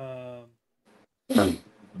 I'm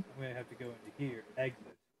gonna have to go into here,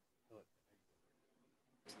 exit.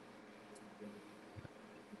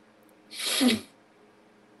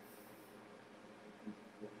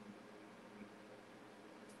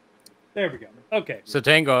 There we go. Okay. So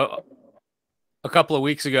Tango, a couple of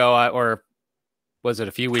weeks ago, or was it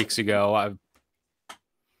a few weeks ago? I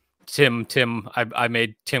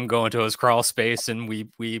made Tim go into his crawl space, and we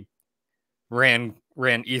ran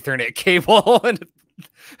Ethernet cable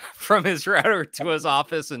from his router to his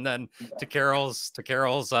office, and then to Carol's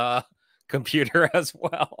computer as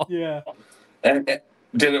well. Yeah. And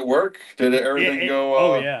did it work? Did everything go?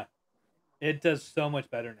 Oh yeah, it does so much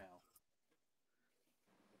better now.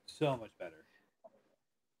 So much better.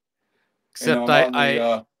 Except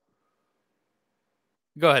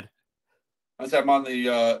go ahead. I said I'm on the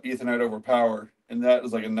Ethernet over power, and that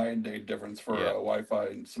is like a night and day difference for Yeah. Wi-Fi,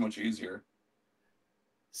 and so much easier.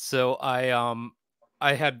 So I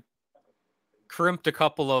had crimped a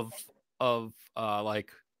couple of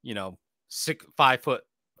like, you know, 5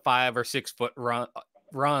 or 6 foot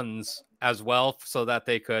runs as well, so that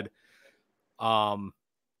they could um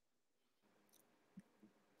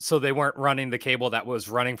so they weren't running the cable that was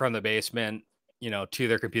running from the basement, you know, to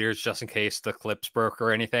their computers, just in case the clips broke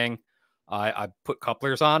or anything. I put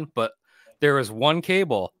couplers on, but there was one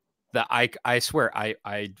cable that I swear I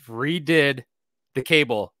redid the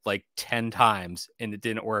cable like 10 times and it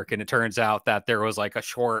didn't work. And it turns out that there was like a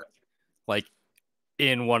short like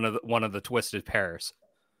in one of the twisted pairs.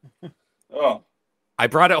 Oh, I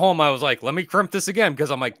brought it home. I was like, let me crimp this again,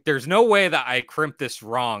 because I'm like, there's no way that I crimped this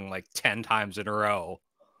wrong like 10 times in a row.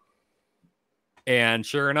 And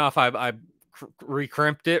sure enough, I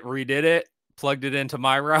recrimped it, redid it, plugged it into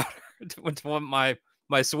my router, to my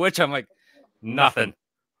switch. I'm like, nothing.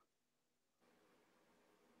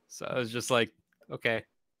 So I was just like, okay,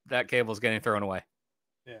 that cable's getting thrown away.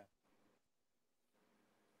 Yeah.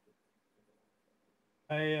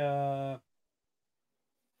 I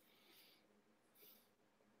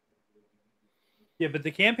Yeah, but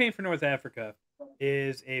the Campaign for North Africa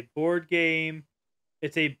is a board game.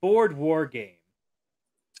 It's a board war game.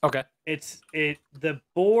 Okay. The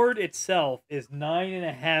board itself is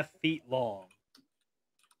 9.5 feet long.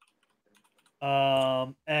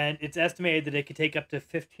 And it's estimated that it could take up to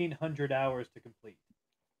 1,500 hours to complete.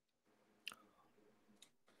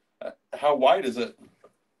 how wide is it?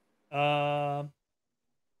 Um,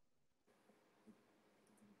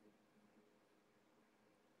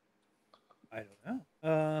 I don't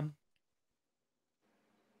know.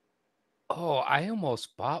 Oh, I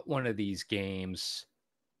almost bought one of these games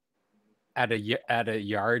at a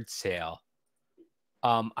yard sale.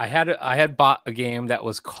 I had bought a game that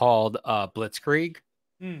was called Blitzkrieg.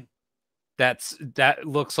 Hmm. That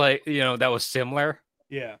looks like, you know, that was similar,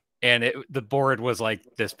 Yeah. and the board was like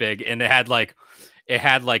this big, and it had like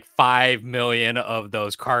 5 million of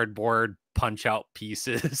those cardboard punch out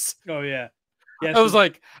pieces. Oh yeah. Yeah. I was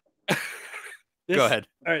like, go ahead.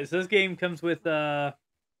 All right. So this game comes with the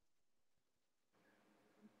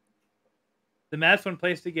maps, when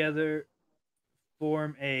placed together,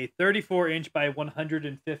 form a 34-inch by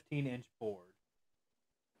 115-inch board.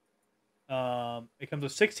 It comes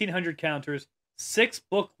with 1,600 counters, 6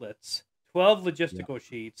 booklets, 12 logistical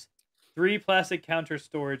sheets, 3 plastic counter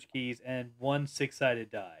storage keys, and 1 6-sided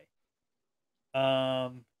die.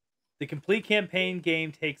 The complete campaign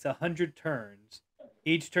game takes 100 turns,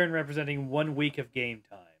 each turn representing 1 week of game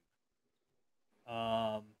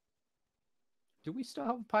time. Do we still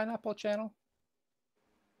have a Pineapple channel?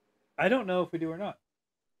 I don't know if we do or not.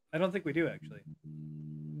 I don't think we do, actually.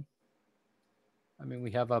 I mean,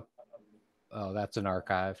 we have a. Oh, that's an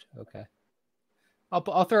archived. Okay.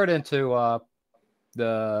 I'll throw it into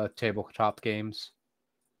the tabletop games.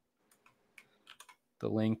 The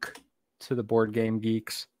link to the Board Game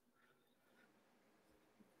Geeks.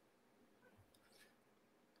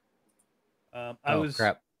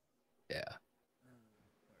 Crap. Yeah.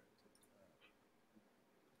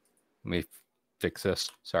 Let me fix this.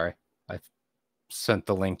 Sorry. I sent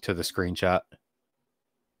the link to the screenshot.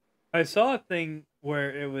 I saw a thing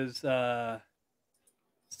where it was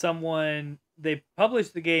someone, they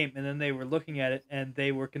published the game and then they were looking at it and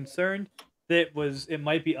they were concerned that it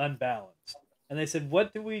might be unbalanced. And they said,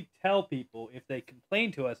 what do we tell people if they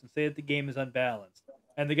complain to us and say that the game is unbalanced?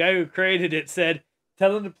 And the guy who created it said,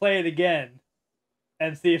 tell them to play it again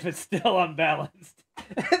and see if it's still unbalanced.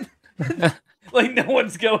 Like, no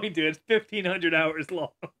one's going to. It's 1,500 hours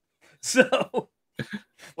long. So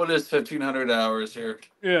what is 1,500 hours here?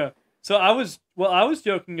 Yeah. So I was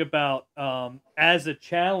joking about as a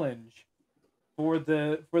challenge for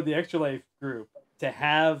the Extra Life group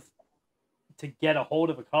to get a hold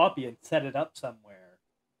of a copy and set it up somewhere,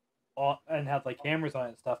 and have like cameras on it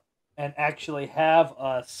and stuff, and actually have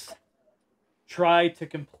us try to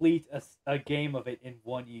complete a game of it in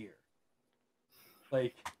 1 year.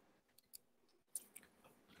 Like,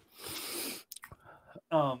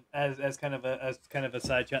 as kind of a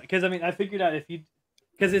side challenge, because I mean, I figured out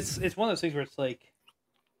because it's one of those things where it's like,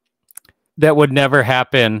 that would never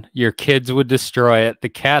happen. Your kids would destroy it. The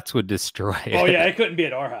cats would destroy it. Oh yeah, it couldn't be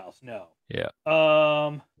at our house. No. Yeah.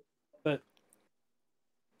 But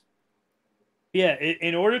yeah,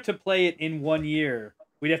 in order to play it in 1 year,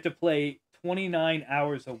 we'd have to play 29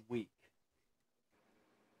 hours a week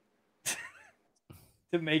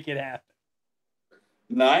to make it happen.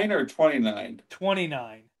 9 or 29?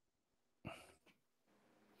 29.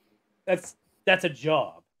 That's a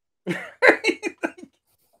job.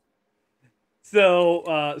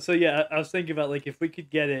 So yeah, I was thinking about like if we could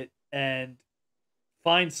get it and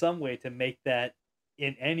find some way to make that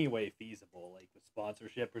in any way feasible, like with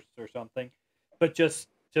sponsorship or something, but just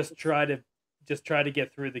try to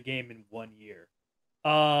get through the game in 1 year.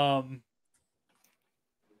 Um,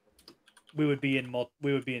 we would be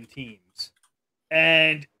in teams,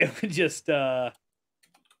 and it would just but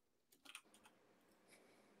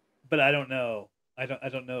I don't know. I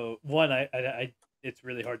don't know. One, it's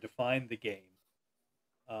really hard to find the game.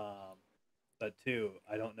 Um, but two,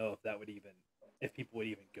 I don't know if people would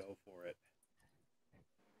even go for it.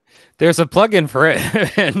 There's a plugin for it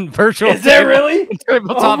in virtual. Is there really?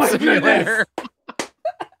 Tabletop Simulator.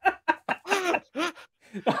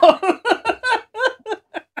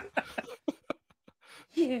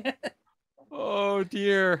 Yeah. Oh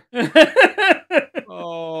dear.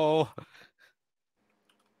 Oh.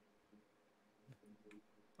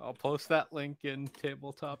 I'll post that link in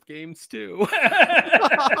Tabletop Games too.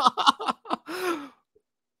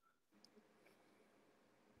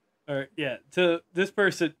 All right, yeah. So this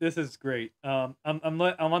person, this is great. I'm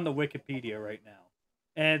on the Wikipedia right now,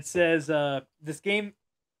 and it says this game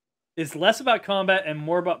is less about combat and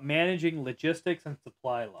more about managing logistics and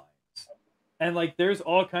supply lines. And like, there's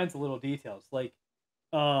all kinds of little details, like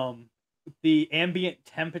the ambient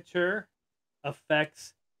temperature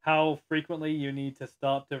affects how frequently you need to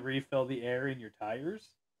stop to refill the air in your tires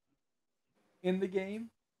in the game.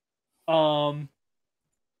 The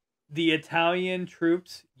Italian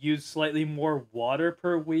troops use slightly more water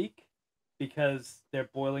per week because they're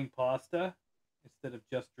boiling pasta instead of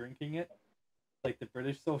just drinking it, like the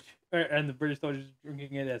British soldier and the British soldiers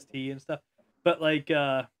drinking it as tea and stuff. But like,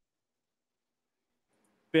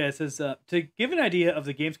 yeah, it says to give an idea of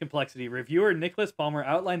the game's complexity, reviewer Nicholas Palmer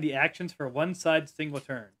outlined the actions for one side single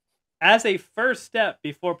turn. As a first step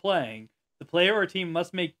before playing, the player or team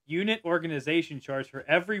must make unit organization charts for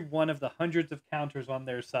every one of the hundreds of counters on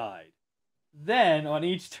their side. Then, on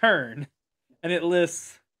each turn, and it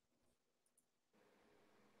lists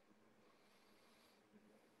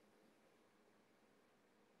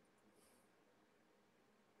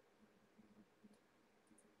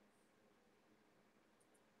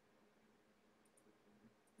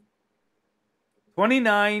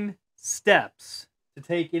 $29 steps to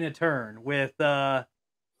take in a turn with for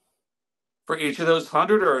each of those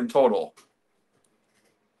 100 or in total?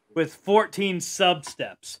 With 14 sub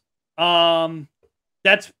steps.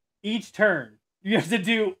 That's each turn. You have to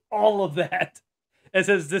do all of that. It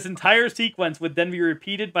says this entire sequence would then be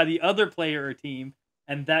repeated by the other player or team,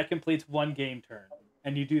 and that completes one game turn.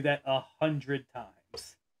 And you do that 100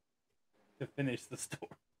 times to finish the story.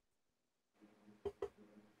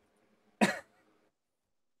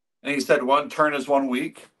 And you said one turn is 1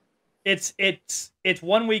 week? It's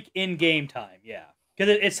 1 week in game time, yeah.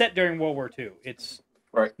 Because it's set during World War II. It's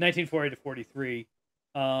right, 1940 to 43.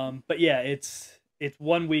 But yeah, it's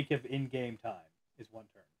 1 week of in-game time is one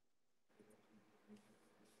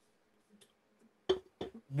turn.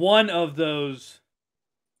 One of those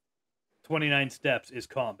 29 steps is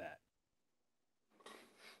combat.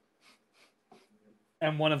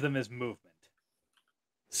 And one of them is movement.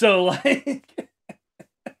 So like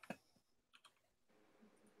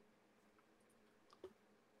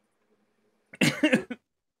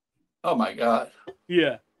oh my god.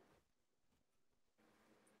 Yeah.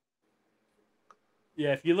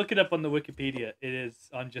 Yeah, if you look it up on the Wikipedia, it is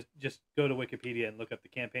on just go to Wikipedia and look up the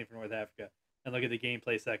campaign for North Africa and look at the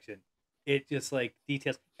gameplay section. It just like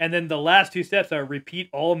details. And then the last two steps are repeat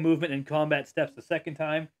all movement and combat steps the second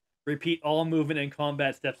time, repeat all movement and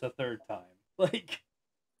combat steps the third time. Like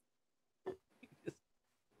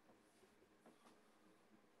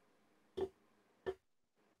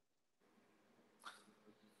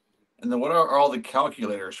And then what are all the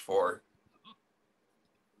calculators for?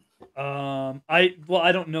 I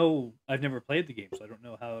don't know. I've never played the game, so I don't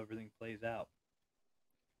know how everything plays out.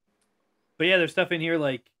 But yeah, there's stuff in here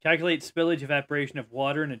like calculate spillage, evaporation of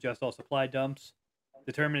water, and adjust all supply dumps.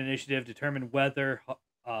 Determine initiative, determine weather,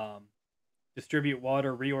 distribute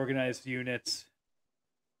water, reorganize units.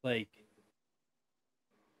 Like,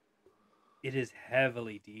 it is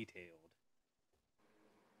heavily detailed.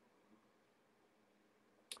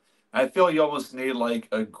 I feel you almost need like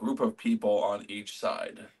a group of people on each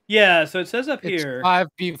side. Yeah, so it says up here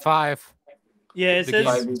 5v5. Yeah, it says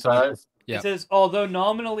 5v5. Yeah. It says although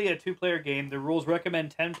nominally a 2-player game, the rules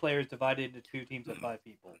recommend 10 players divided into 2 teams of 5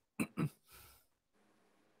 people.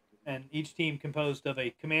 And each team composed of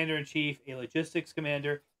a commander-in-chief, a logistics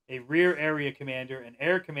commander, a rear area commander, an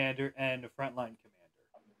air commander, and a frontline commander.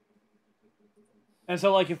 And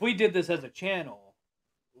so, like, if we did this as a channel,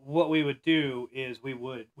 what we would do is we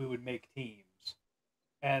would make teams,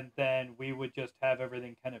 and then we would just have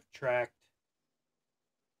everything kind of tracked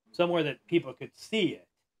somewhere that people could see it,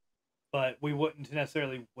 but we wouldn't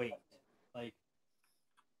necessarily wait. Like,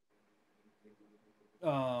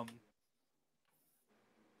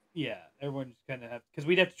 yeah, everyone just kind of have, because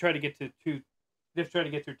we'd have to try to get to two. We'd have to try to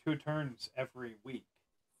get through 2 turns every week.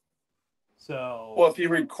 So, well, if you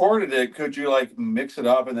recorded it, could you like mix it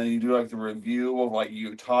up and then you do like the review of like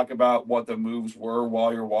you talk about what the moves were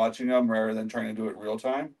while you're watching them rather than trying to do it real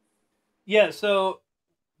time? yeah, so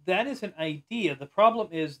that is an idea. The problem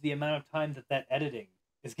is the amount of time that editing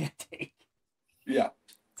is going to take. Yeah.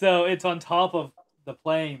 So it's on top of the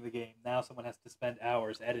playing the game. Now someone has to spend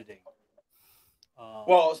hours editing.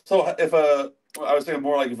 Well, so I was thinking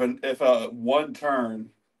more like if a one turn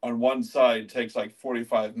on one side takes like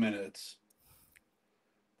 45 minutes,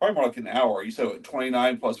 probably more like an hour. You said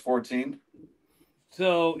 29 plus 14.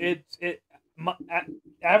 So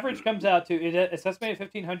average comes out to it's estimated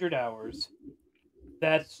 1,500 hours.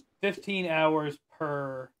 That's 15 hours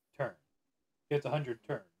per turn. It's 100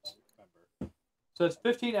 turns. Remember, so it's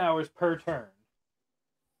 15 hours per turn.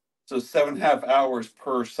 So 7.5 hours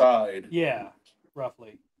per side. Yeah,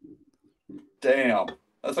 roughly. Damn,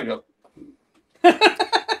 that's like a.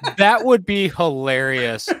 That would be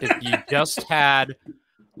hilarious if you just had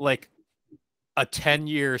like a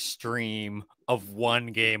 10-year stream of one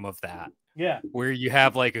game of that. Yeah. Where you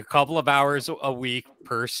have like a couple of hours a week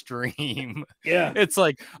per stream. Yeah. It's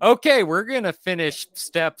like, okay, we're going to finish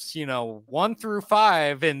steps, 1 through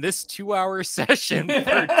 5 in this 2-hour session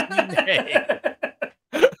for Tuesday.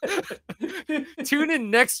 Tune in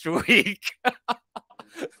next week.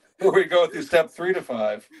 Where we go through step 3 to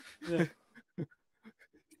 5. Yeah.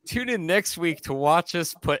 Tune in next week to watch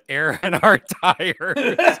us put air in our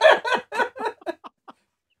tires.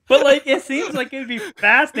 But like, it seems like it'd be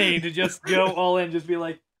fascinating to just go all in, just be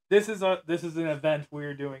like, this is an event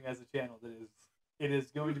we're doing as a channel. It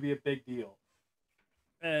is going to be a big deal.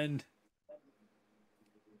 And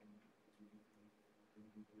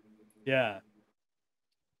yeah.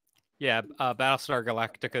 Yeah, Battlestar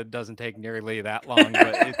Galactica doesn't take nearly that long,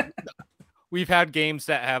 but we've had games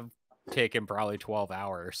that have taken probably 12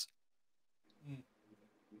 hours.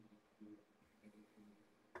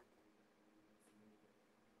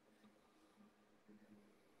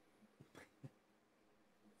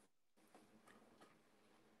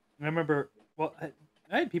 I remember, well,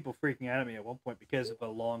 I had people freaking out at me at one point because of a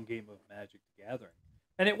long game of Magic the Gathering,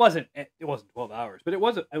 and it wasn't 12 hours, but it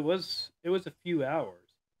was a few hours,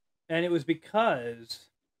 and it was because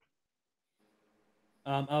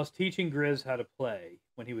I was teaching Grizz how to play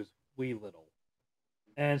when he was wee little,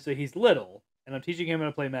 and so he's little, and I'm teaching him how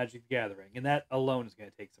to play Magic the Gathering, and that alone is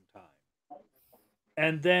going to take some time.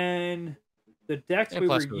 And then the decks we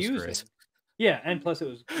were using. Grizz. Yeah, and plus it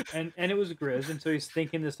was and it was a Grizz, and so he's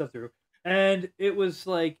thinking this stuff through. And it was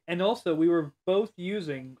like, and also we were both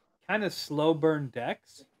using kind of slow burn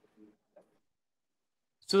decks,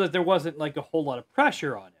 so that there wasn't like a whole lot of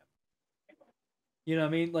pressure on him. You know what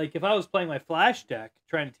I mean? Like if I was playing my flash deck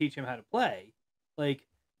trying to teach him how to play, like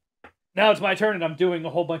now it's my turn and I'm doing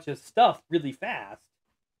a whole bunch of stuff really fast.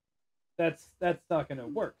 That's not going to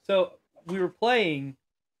work. So we were playing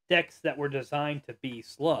decks that were designed to be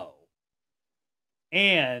slow.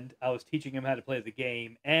 And I was teaching him how to play the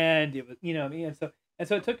game, and it was, you know what I mean? And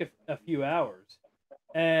so it took a few hours.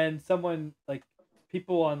 And someone, like,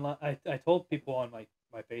 people online, I told people on my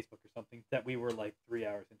Facebook or something that we were like 3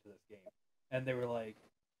 hours into this game. And they were like,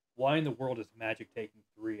 why in the world is Magic taking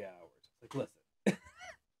 3 hours? It's like,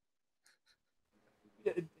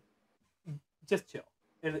 listen. Just chill.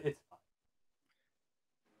 It's fine.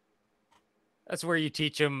 That's where you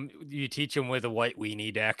teach them with a white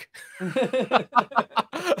weenie deck.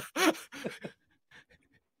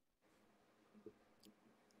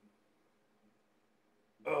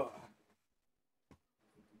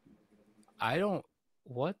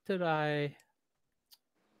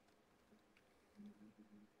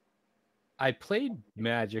 I played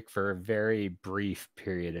Magic for a very brief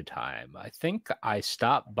period of time. I think I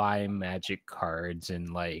stopped buying Magic cards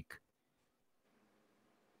in like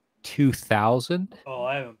 2000. Oh,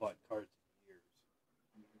 I haven't bought cards in years.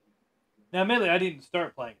 Now, admittedly, I didn't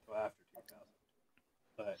start playing until after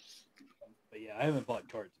 2000. But yeah, I haven't bought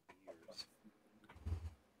cards in years.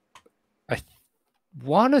 I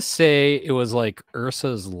want to say it was like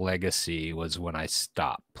Ursa's Legacy was when I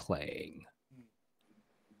stopped playing.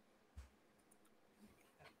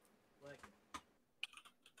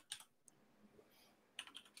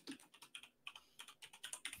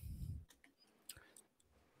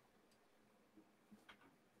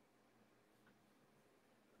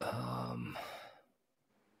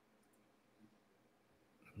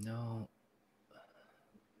 No.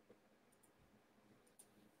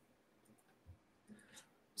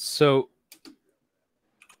 So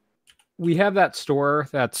we have that store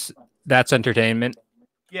that's entertainment.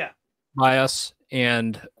 Yeah. By us,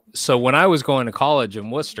 and so when I was going to college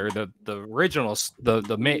in Worcester, the original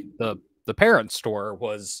the parent store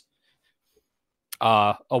was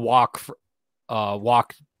a walk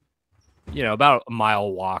about a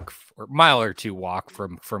mile walk or mile or two walk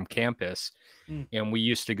from campus, and we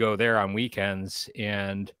used to go there on weekends,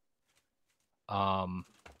 and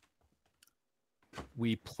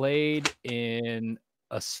we played in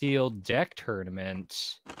a sealed deck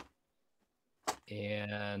tournament,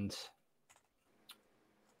 and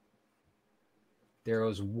there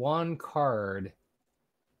was one card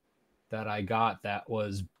that I got that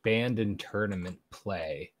was banned in tournament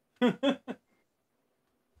play.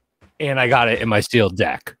 And I got it in my sealed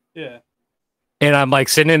deck. Yeah. And I'm like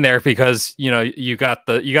sitting in there because, you got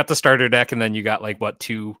the starter deck, and then you got like what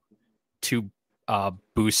two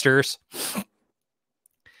boosters.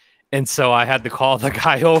 And so I had to call the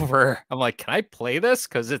guy over. I'm like, "Can I play this?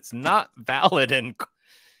 Because it's not valid in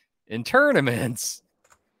tournaments."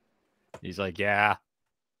 He's like, "Yeah."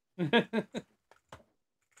 I've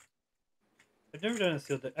never done a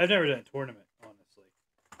sealed deck. I've never done a tournament, honestly.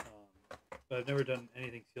 But I've never done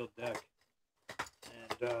anything sealed deck.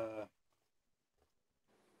 And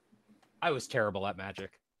I was terrible at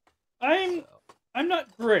Magic. I'm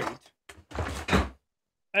not great.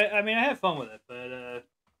 I mean, I have fun with it, but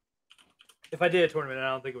if I did a tournament, I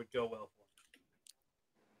don't think it would go well for me.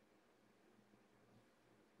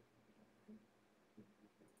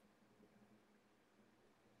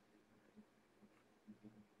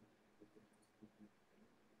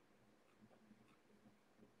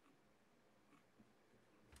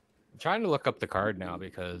 I'm trying to look up the card now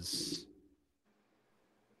because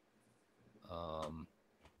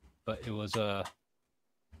but it was a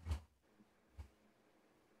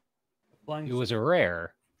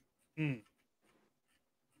rare.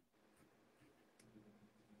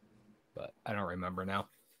 But I don't remember now.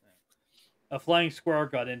 A flying squirrel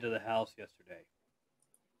got into the house yesterday,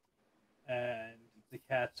 and the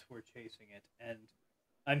cats were chasing it, and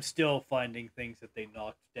I'm still finding things that they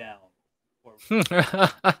knocked down or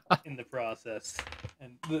in the process,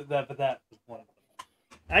 and that was one of them.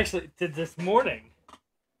 Actually, this morning,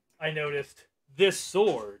 I noticed this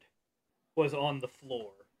sword was on the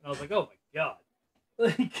floor, and I was like, "Oh my god!"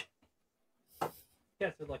 Like,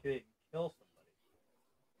 cats are lucky they didn't kill somebody,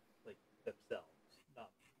 like themselves. Not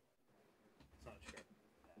sure,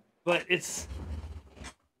 but it's.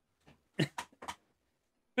 It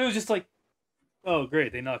was just like, oh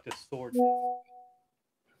great, they knocked a sword down.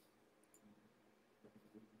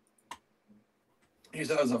 He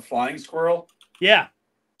said it was a flying squirrel. Yeah.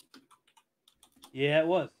 Yeah, it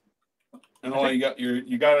was. And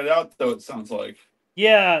you got it out though. It sounds like.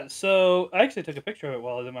 Yeah. So I actually took a picture of it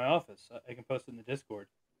while I was in my office. I can post it in the Discord.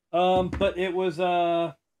 But it was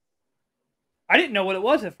I didn't know what it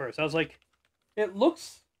was at first. I was like, it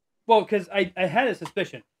looks because I had a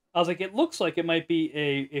suspicion. I was like, it looks like it might be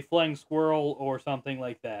a flying squirrel or something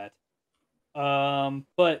like that.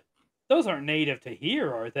 But those aren't native to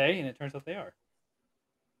here, are they? And it turns out they are.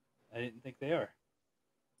 I didn't think they are.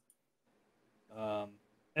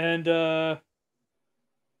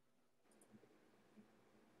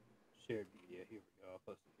 Shared media. Here we go. I'll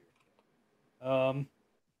post it here.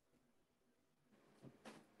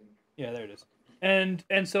 Yeah, there it is. And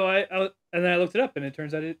so and then I looked it up, and it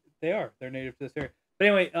turns out they're native to this area. But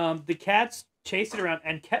anyway, the cats chased it around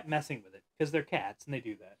and kept messing with it because they're cats and they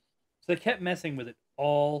do that. So they kept messing with it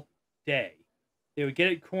all day. They would get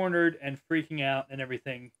it cornered and freaking out and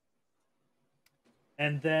everything.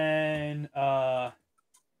 And then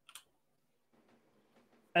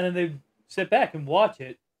they'd sit back and watch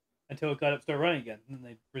it until it got up, start running again, and then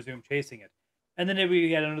they'd resume chasing it. And then they'd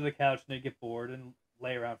get under the couch and they'd get bored and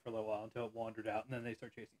lay around for a little while until it wandered out, and then they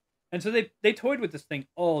start chasing. And so they toyed with this thing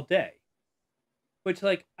all day, which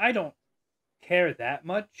like I don't care that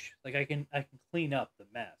much. Like I can clean up the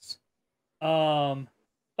mess.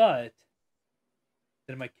 But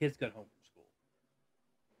then my kids got home from school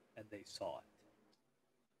and they saw it.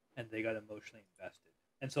 And they got emotionally invested.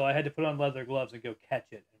 And so I had to put on leather gloves and go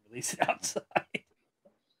catch it and release it outside.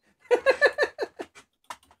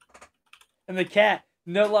 And the cat,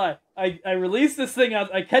 no lie, I release this thing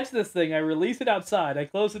out. I catch this thing. I release it outside. I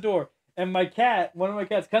close the door. And one of my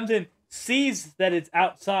cats comes in, sees that it's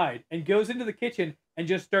outside, and goes into the kitchen and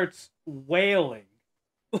just starts wailing.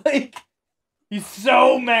 Like, he's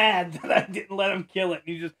so mad that I didn't let him kill it.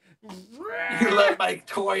 And he just... You let my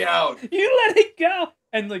toy out. You let it go.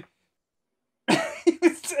 And like,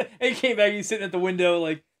 he came back. He's sitting at the window,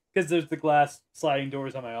 like, because there's the glass sliding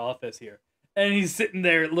doors on my office here, and he's sitting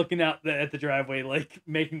there looking out at the driveway, like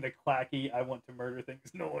making the clacky "I want to murder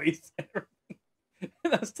things" noise. And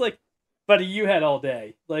I was like, "Buddy, you had all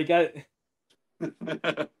day. Like,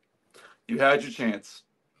 You had your chance."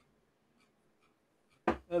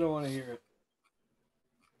 I don't want to hear it."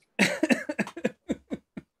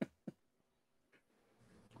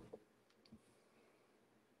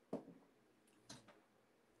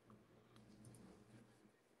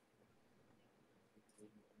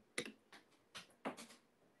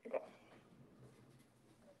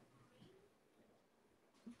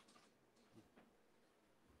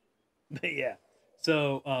 But yeah,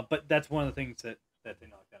 so but that's one of the things that they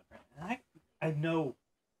knocked down. And I know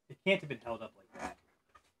it can't have been held up like that.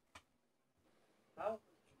 How?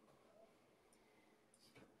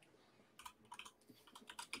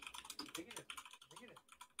 They get a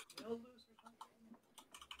nail loose or something?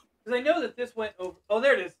 Because I know that this went over. Oh,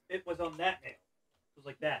 there it is. It was on that nail. It was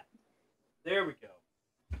like that. There we go.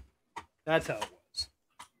 That's how it was.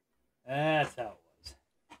 That's how it was.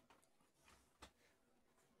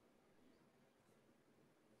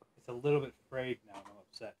 It's a little bit frayed now, and I'm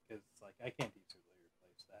upset because it's like I can't easily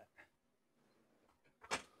replace that.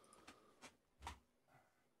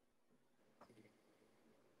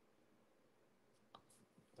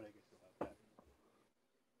 But I guess you'll have that.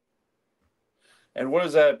 And what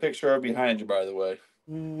is that picture of behind you, by the way?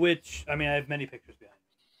 Which, I mean, I have many pictures behind me.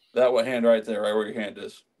 That one hand right there, right where your hand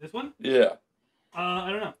is. This one? Yeah.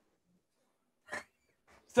 I don't know.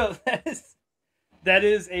 So that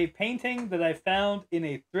is a painting that I found in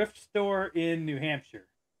a thrift store in New Hampshire.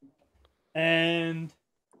 And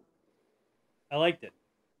I liked it.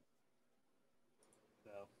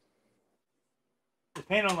 So it's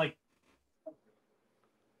painted on like,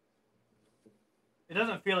 it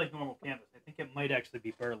doesn't feel like normal canvas. I think it might actually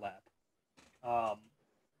be burlap.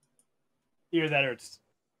 Either that or it's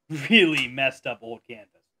really messed up old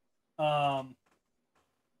canvas. But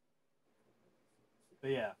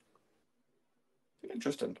yeah.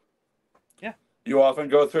 Interesting. Yeah. You often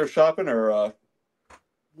go thrift shopping, or?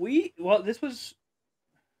 Well, this was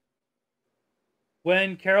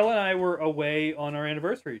when Carol and I were away on our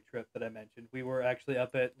anniversary trip that I mentioned. We were actually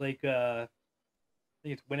up at Lake, I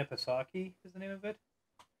think it's Winnipesaukee is the name of it.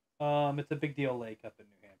 It's a big deal lake up in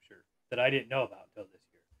New Hampshire that I didn't know about until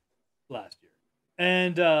last year.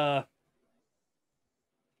 And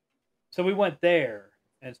so we went there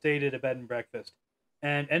and stayed at a bed and breakfast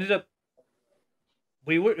and ended up,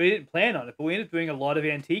 we didn't plan on it, but we ended up doing a lot of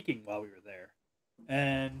antiquing while we were there.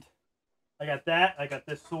 And I got that. I got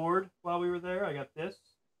this sword while we were there. I got this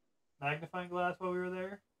magnifying glass while we were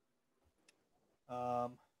there. A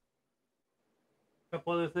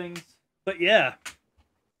couple other things. But yeah.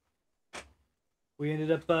 We ended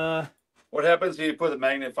up... What happens if you put the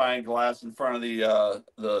magnifying glass in front of the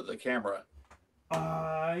camera?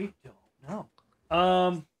 I don't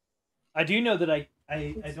know. I do know that I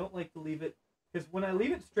don't like to leave it, because when I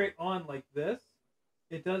leave it straight on like this,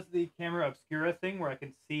 it does the camera obscura thing where I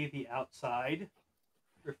can see the outside,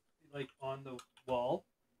 like on the wall,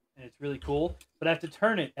 and it's really cool. But I have to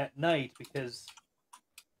turn it at night because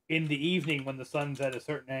in the evening when the sun's at a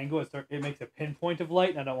certain angle, it makes a pinpoint of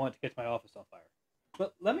light, and I don't want it to catch my office on fire.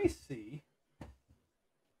 But let me see.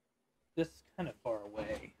 This is kind of far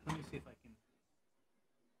away. Let me see if I can.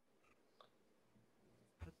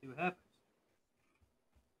 Let's see what happens.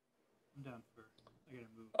 I'm down for. I gotta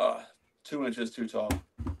move. 2 inches too tall.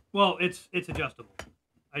 Well, it's adjustable.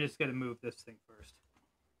 I just gotta move this thing first.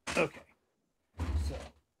 Okay. So.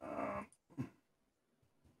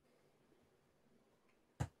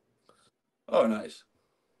 Oh, nice.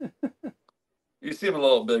 You seem a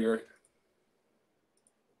little bigger.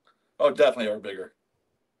 Oh, definitely are bigger.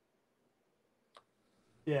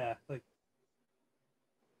 Yeah, like.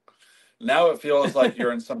 Now it feels like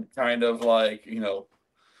you're in some kind of like,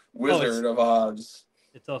 Wizard of Oz.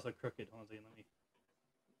 It's also crooked. Hold on a second. Let me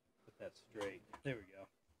put that straight. There we go.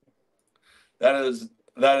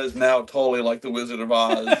 That is now totally like the Wizard of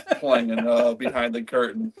Oz playing in behind the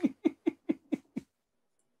curtain.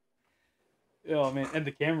 Oh man, and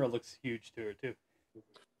the camera looks huge to her too.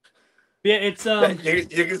 Yeah, it's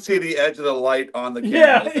You can see the edge of the light on the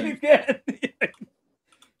camera. Yeah, you can.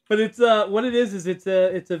 But it's what it is it's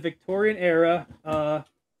a Victorian era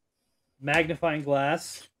magnifying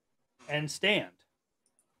glass and stand.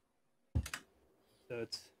 So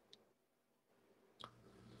it's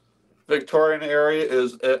Victorian era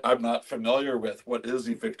is, I'm not familiar with what is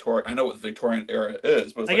the Victorian. I know what the Victorian era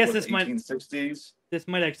is, but it's I like guess what, this 1860s. This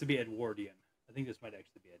might actually be Edwardian. I think this might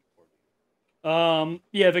actually be Edwardian.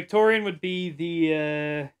 Yeah, Victorian would be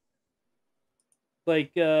the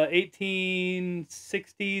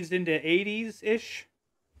 1860s into 80s ish,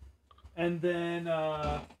 and then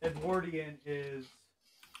Edwardian is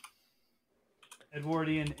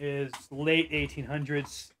late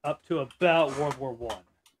 1800s up to about World War One.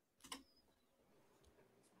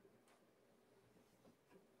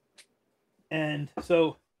 And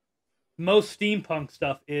so most steampunk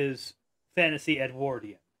stuff is fantasy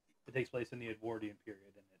Edwardian. It takes place in the Edwardian period.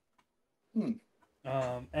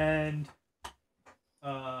 And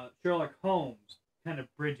Sherlock Holmes kind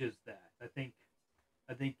of bridges that. I think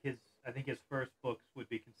his first books would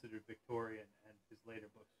be considered Victorian, and his later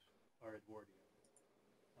books are Edwardian.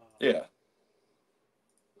 Yeah.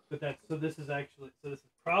 But this is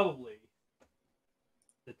probably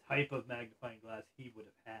the type of magnifying glass he would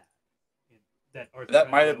have had. That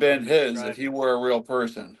might have been his if he were a real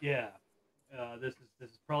person. Yeah. This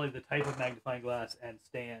is probably the type of magnifying glass and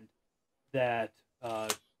stand that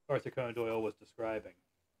Arthur Conan Doyle was describing.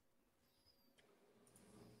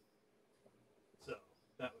 So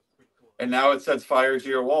that was pretty cool. And now it sets fire to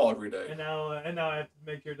your wall every day. And now I have to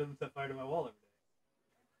make sure it doesn't set fire to my wall every day.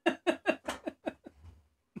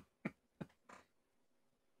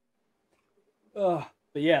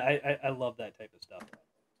 But yeah, I love that type of stuff.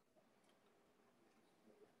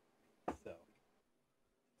 So,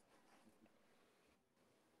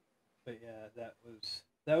 but yeah,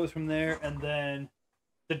 that was from there, and then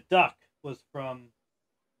the duck was from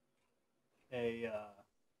a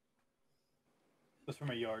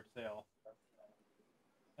yard sale,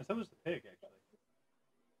 and so was the pig actually.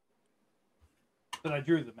 But I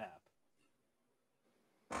drew the map,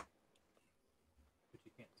 which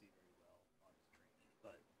you can't see very well on screen.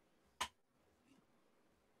 But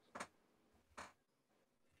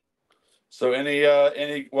so any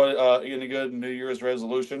good New Year's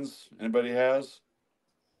resolutions anybody has?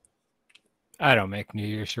 I don't make New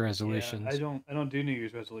Year's resolutions. Yeah, I don't do New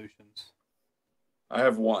Year's resolutions. I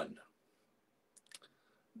have one.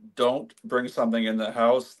 Don't bring something in the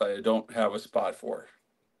house that I don't have a spot for.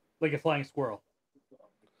 Like a flying squirrel.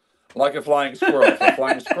 Like a flying squirrel. If a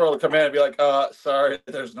flying squirrel would come in and be like, sorry,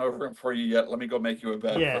 there's no room for you yet. Let me go make you a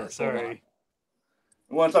bed first. Sorry.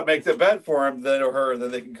 Once I make the bed for him, then or her,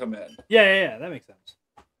 then they can come in. Yeah, that makes sense.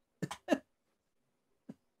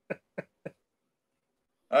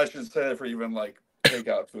 I should say that for even like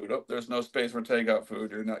takeout food. Oh, there's no space for takeout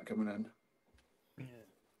food. You're not coming in. Yeah.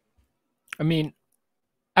 I mean,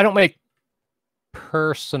 I don't make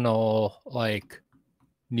personal like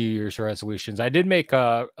New Year's resolutions. I did make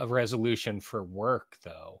a resolution for work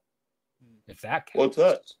though. If that counts.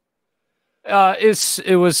 What's that?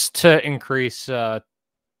 It was to increase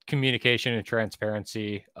communication and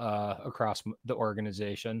transparency across the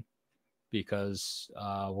organization, because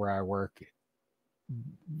where I work,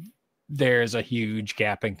 there's a huge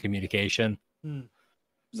gap in communication. Does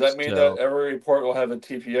that mean that every report will have a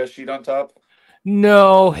TPS sheet on top?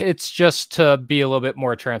 No, it's just to be a little bit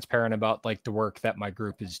more transparent about like the work that my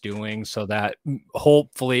group is doing, so that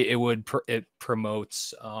hopefully it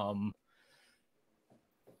promotes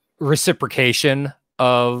reciprocation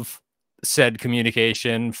of said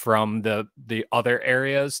communication from the other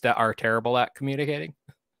areas that are terrible at communicating.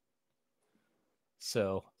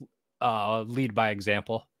 So lead by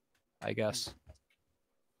example, I guess.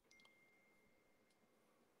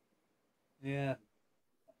 Yeah.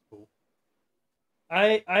 Cool.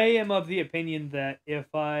 I am of the opinion that if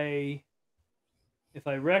I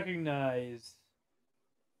recognize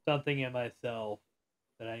something in myself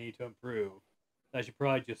that I need to improve, I should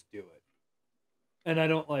probably just do it. And I'm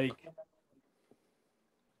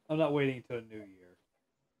not waiting until New Year.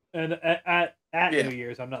 And at New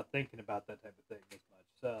Year's, I'm not thinking about that type of thing as much.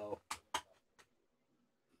 So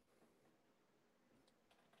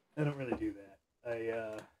I don't really do that.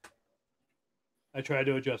 I try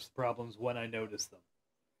to adjust the problems when I notice them.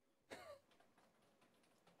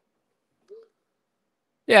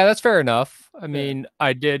 Yeah, that's fair enough. I mean,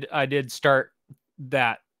 I did start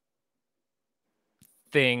that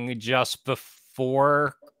thing just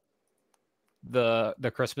before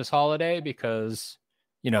the Christmas holiday, because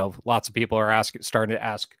lots of people are starting to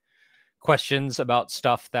ask questions about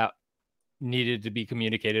stuff that needed to be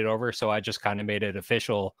communicated over. So I just kind of made it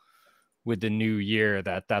official with the new year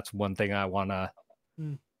that's one thing I want to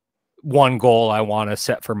one goal I want to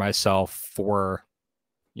set for myself for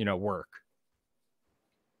work.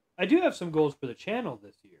 I do have some goals for the channel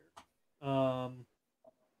this year.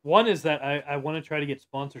 One is that I want to try to get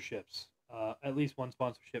sponsorships, at least one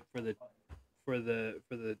sponsorship for the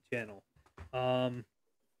channel. And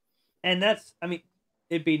that's, I mean,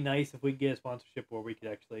 it'd be nice if we could get a sponsorship where we could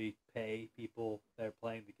actually pay people that are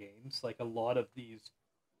playing the games. Like a lot of these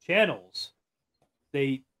channels,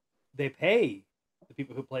 they pay the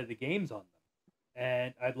people who play the games on them,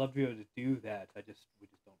 and I'd love to be able to do that. We don't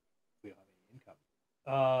have any income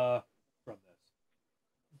from this,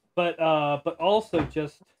 but also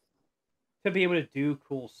just to be able to do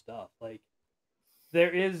cool stuff. Like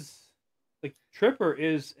there is, like Tripper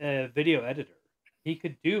is a video editor. He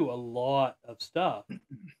could do a lot of stuff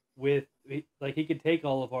with, like he could take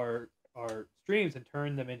all of our streams and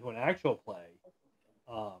turn them into an actual play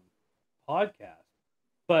podcast,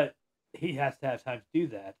 but he has to have time to do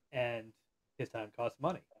that, and his time costs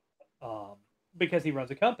money because he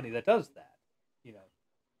runs a company that does that, you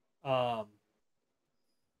know.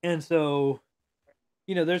 And so,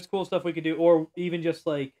 you know, there's cool stuff we could do, or even just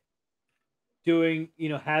like doing, you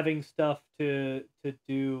know, having stuff to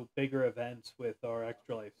do bigger events with our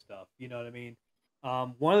Extra Life stuff. You know what I mean?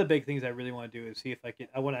 One of the big things I really want to do is see if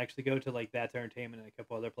I want to actually go to like That's Entertainment and a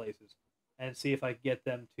couple other places and see if I can get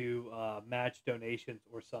them to match donations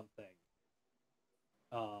or something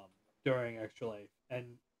during Extra Life. And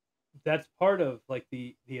that's part of like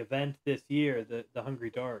the event this year, the Hungry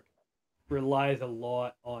Dark, relies a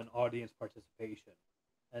lot on audience participation.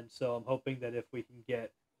 And so I'm hoping that if we can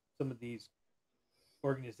get some of these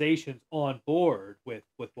organizations on board with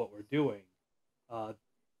what we're doing,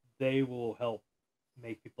 they will help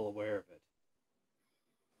make people aware of it.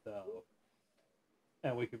 So,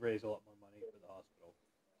 and we could raise a lot more money for the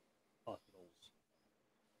hospitals.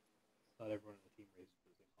 Not everyone in the team raises for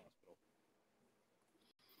the same hospital.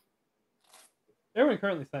 Everyone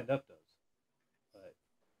currently signed up does,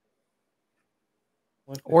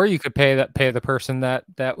 but or you could pay the person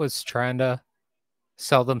that was trying to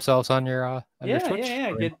sell themselves on your Twitch.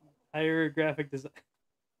 Yeah. Get hire a graphic design.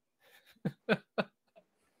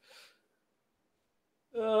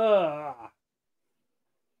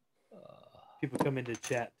 People come into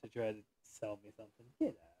chat to try to sell me something. Get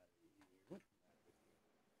out of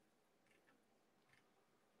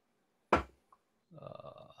here.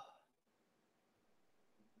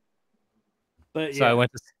 But so yeah. I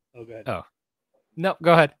went to. Oh, go ahead. Oh, no,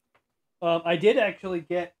 go ahead. I did actually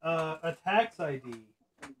get a tax ID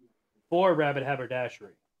for Rabbit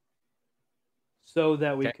Haberdashery, so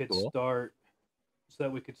that we could cool. start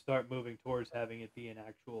moving towards having it be an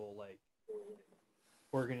actual like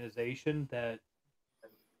organization that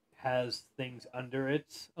has things under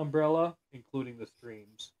its umbrella, including the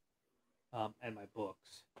streams and my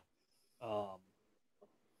books.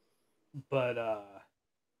 But I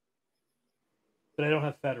don't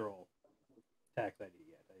have federal tax ID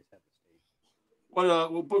yet. I just have the state.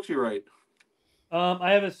 What books you write?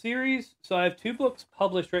 I have a series. So I have 2 books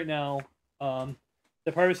published right now.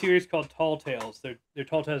 They're part of a series called Tall Tales. They're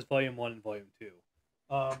Tall Tales Volume 1 and Volume 2.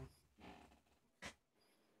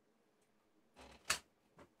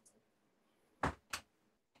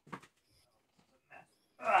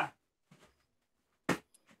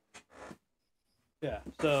 Yeah,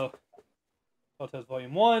 so Tall Tales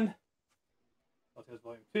Volume 1, Tall Tales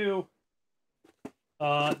Volume 2.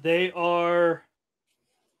 They are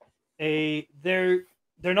they're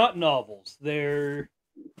not novels. They're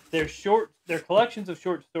collections of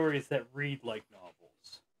short stories that read like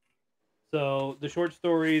novels. So the short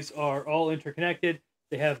stories are all interconnected.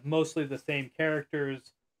 They have mostly the same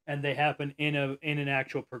characters, and they happen in an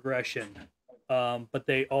actual progression. But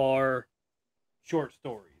they are short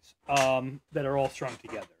stories that are all strung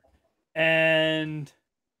together. And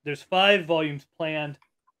there's 5 volumes planned.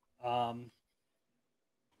 I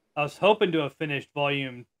was hoping to have finished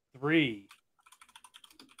Volume 3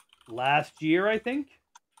 last year, I think.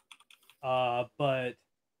 But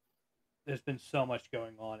there's been so much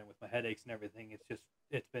going on, and with my headaches and everything,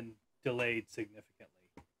 it's been delayed significantly.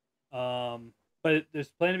 But there's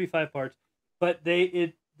planned to be 5 parts. But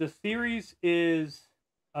the series is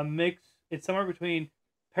a mix. It's somewhere between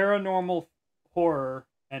paranormal horror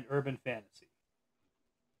and urban fantasy.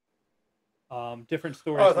 Different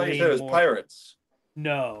stories. Oh, I thought you said it was pirates.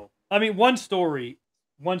 No, I mean one story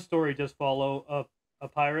does follow a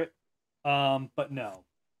pirate, but no,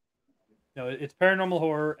 it's paranormal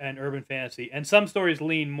horror and urban fantasy, and some stories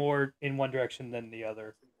lean more in one direction than the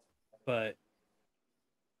other, but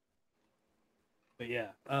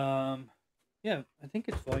yeah, yeah, I think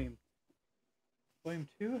it's volume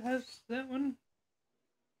 2 has that one.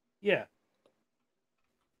 Yeah,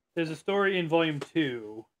 there's a story in volume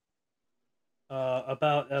 2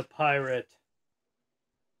 about a pirate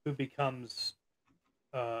who becomes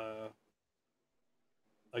a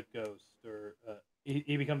ghost, or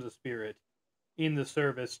he becomes a spirit in the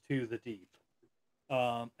service to the deep.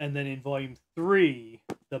 And then in volume 3,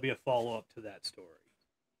 there'll be a follow up to that story.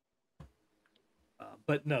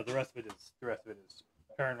 But no, the rest of it is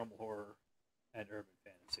paranormal horror and urban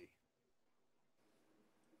fantasy.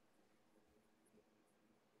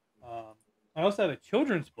 I also have a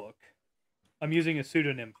children's book. I'm using a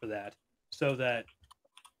pseudonym for that, so that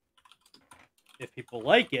if people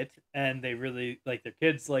like it and they really like their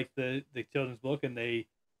kids like the children's book and they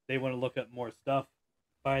want to look up more stuff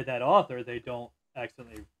by that author, they don't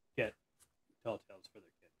accidentally get telltales for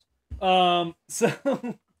their kids. So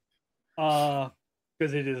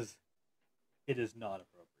because it is not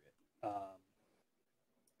appropriate.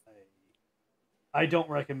 I don't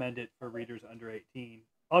recommend it for readers under 18.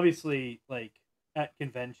 Obviously, like at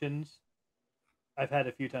conventions, I've had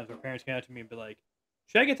a few times where parents come out to me and be like,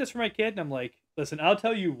 should I get this for my kid? And I'm like, listen, I'll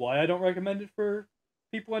tell you why I don't recommend it for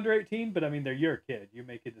people under 18, but I mean, they're your kid. You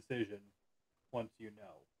make a decision once you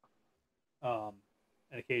know.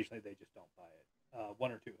 And occasionally they just don't buy it.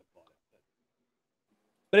 One or two have bought it.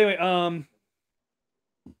 But anyway,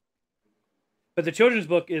 but the children's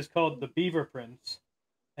book is called The Beaver Prince,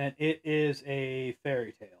 and it is a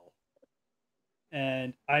fairy tale.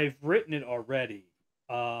 And I've written it already.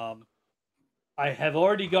 I have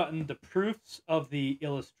already gotten the proofs of the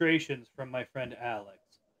illustrations from my friend Alex.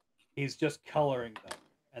 He's just coloring them,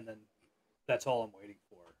 and then that's all I'm waiting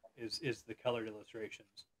for is the colored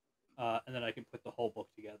illustrations. And then I can put the whole book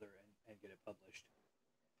together and get it published.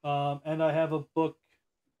 And I have a book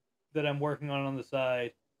that I'm working on the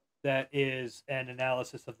side that is an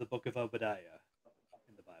analysis of the book of Obadiah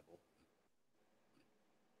in the Bible.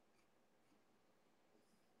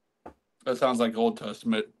 That sounds like Old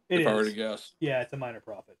Testament, if I were to guess. Yeah, it's a minor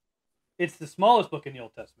prophet. It's the smallest book in the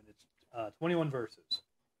Old Testament. It's 21 verses.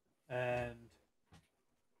 And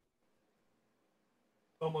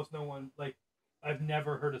almost no one, like, I've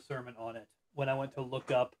never heard a sermon on it. When I went to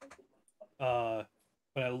look up,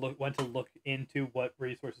 went to look into what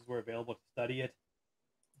resources were available to study it,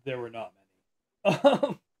 there were not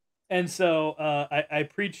many. And so I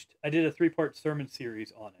did a 3-part sermon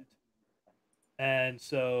series on it. And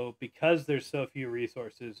so because there's so few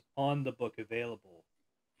resources on the book available,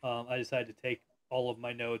 I decided to take all of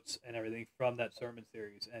my notes and everything from that sermon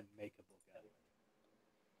series and make a book out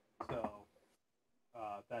of it. So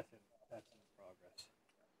that's in progress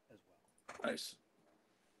as well. Nice.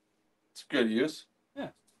 It's good use. Yeah.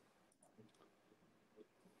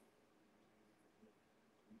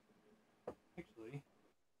 Actually,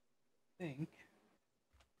 I think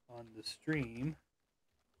on the stream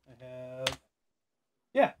I have.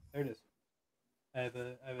 Yeah, there it is. I have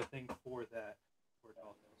a thing for that for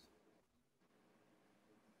telltales.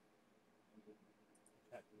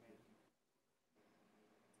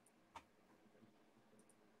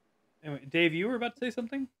 Anyway, Dave, you were about to say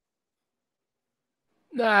something?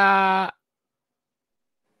 Nah.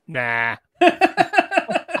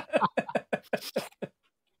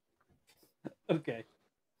 Okay.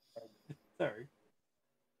 Sorry.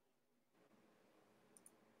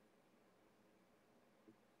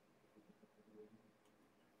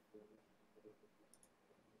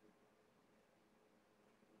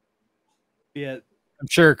 Yeah, I'm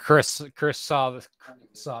sure Chris saw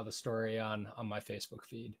the story on my Facebook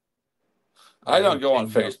feed. I don't go on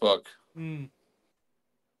Facebook.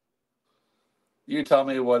 You tell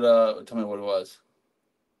me what it was.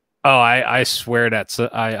 Oh, I swear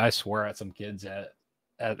I swear at some kids at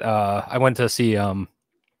I went to see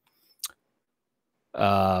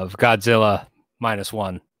Godzilla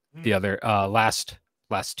 -1 the other last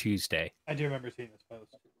Tuesday. I do remember seeing this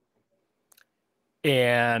post.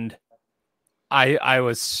 And I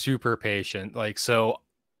was super patient. Like, so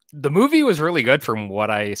the movie was really good from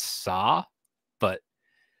what I saw, but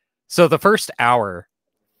so the first hour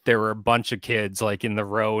there were a bunch of kids like in the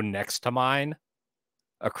row next to mine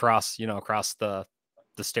across the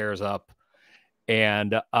stairs up,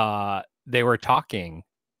 and they were talking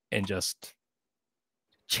and just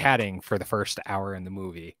chatting for the first hour in the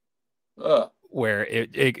movie. Where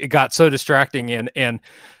it got so distracting, and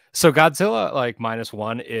so Godzilla like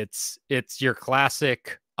 -1, it's your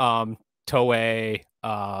classic Toei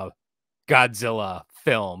Godzilla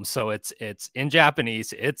film. So it's in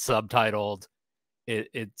Japanese, it's subtitled.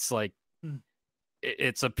 It's like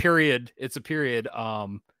it's a period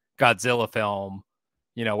Godzilla film.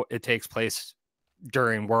 You know, it takes place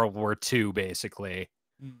during World War II, basically.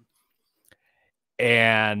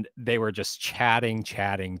 And they were just chatting.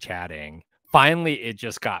 Finally, it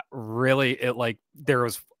just got really, there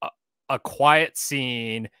was a quiet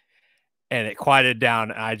scene and it quieted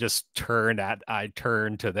down. And I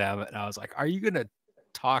turned to them and I was like, are you going to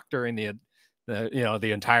talk during the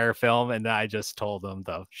the entire film, and I just told them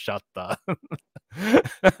to shut the.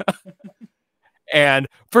 And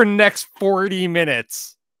for the next 40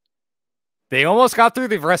 minutes, they almost got through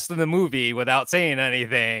the rest of the movie without saying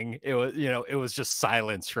anything. It was just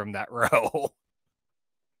silence from that row.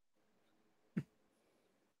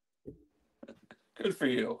 Good for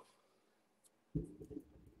you.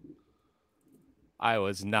 I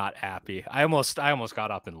was not happy. I almost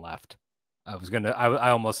got up and left. I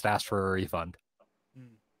almost asked for a refund.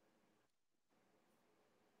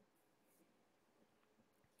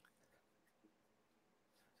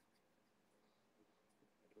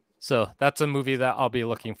 So that's a movie that I'll be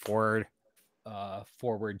looking forward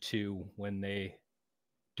to when they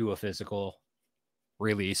do a physical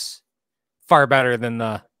release. Far better than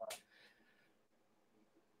the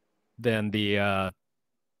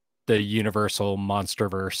Universal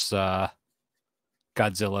Monsterverse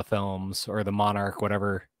Godzilla films, or the Monarch,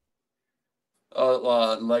 whatever.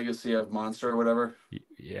 Legacy of Monster or whatever.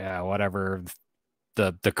 Yeah, whatever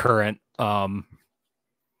the current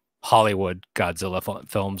Hollywood Godzilla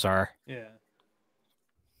films are. Yeah.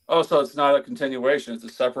 Oh, so it's not a continuation. It's a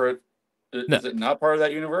separate. No. Is it not part of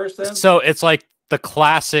that universe then? So it's like the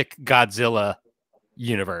classic Godzilla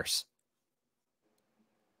universe.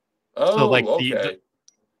 Oh, so like okay.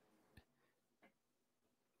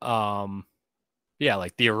 Yeah,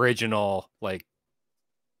 like the original, like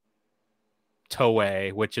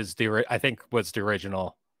Toei, which is I think was the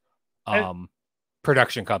original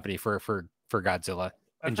production company for Godzilla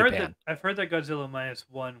in Japan. I've heard that Godzilla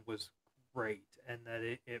 -1 was great, and that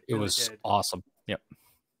it really was did. Awesome. Yep.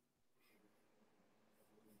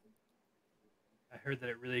 I heard that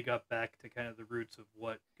it really got back to kind of the roots of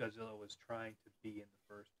what Godzilla was trying to be in the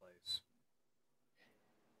first place.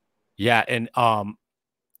 Yeah, and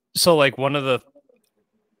so like one of the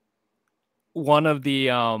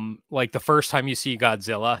like the first time you see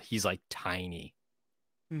Godzilla, he's like tiny.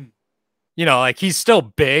 Like he's still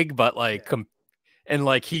big, but like and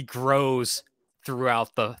like he grows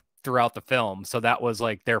throughout the film. So that was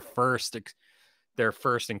like their first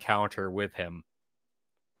encounter with him.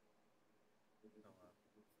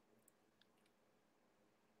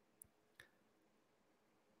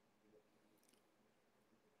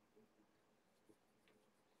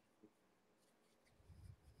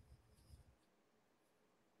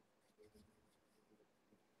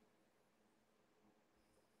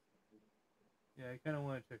 Yeah, I kind of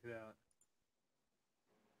want to check it out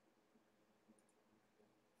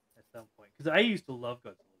at some point, because I used to love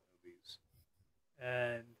Godzilla movies,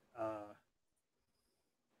 and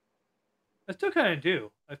I still kind of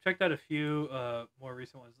do. I've checked out a few more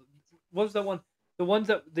recent ones. What was that one? The ones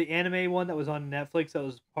the anime one that was on Netflix that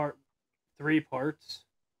was 3 parts.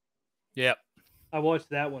 Yep. I watched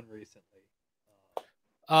that one recently.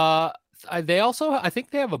 They also, I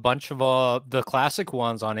think they have a bunch of the classic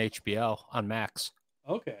ones on HBO on Max.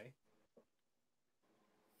 Okay.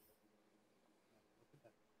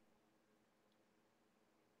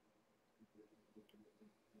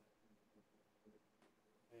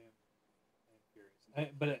 I am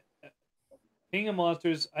curious. But King of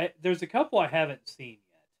Monsters, there's a couple I haven't seen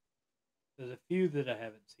yet. There's a few that I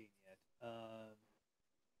haven't seen yet.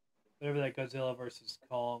 Whatever that Godzilla versus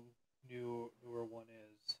Kong newer one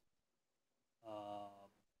is.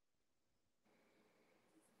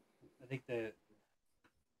 I think that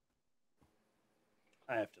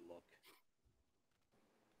I have to look.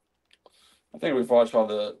 I think we've watched all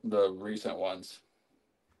the recent ones.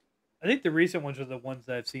 I think the recent ones are the ones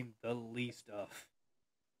that I've seen the least of.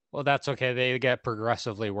 Well, that's okay. They get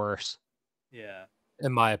progressively worse. Yeah.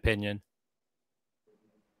 In my opinion.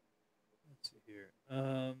 Let's see here.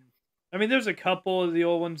 I mean, there's a couple of the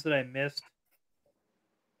old ones that I missed.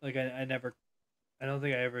 Like I don't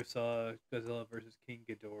think I ever saw Godzilla versus King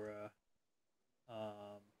Ghidorah.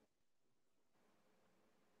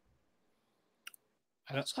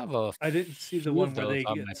 I didn't see the one where they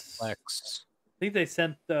get. I think they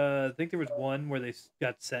sent. I think there was one where they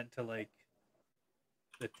got sent to like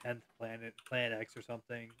the 10th planet X or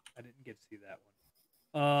something. I didn't get to see that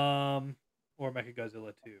one. Or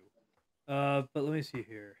Mechagodzilla 2. But let me see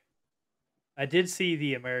here. I did see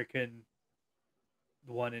the American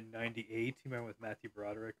one in '98. You remember with Matthew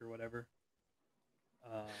Broderick or whatever?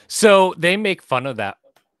 So they make fun of that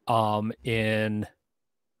in,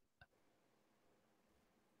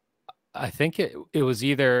 I think it was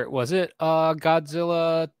either, was it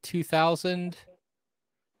Godzilla 2000?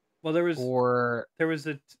 Well, there was a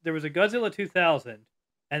Godzilla 2000,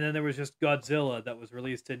 and then there was just Godzilla that was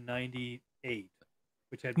released in '98,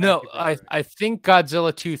 which had I think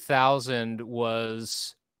Godzilla 2000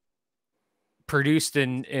 was produced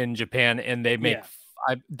in Japan, and they make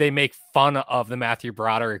Yeah. they make fun of the Matthew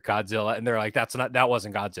Broderick Godzilla, and they're like, that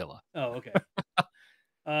wasn't Godzilla. Oh, okay.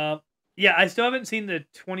 Yeah, I still haven't seen the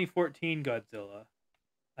 2014 Godzilla.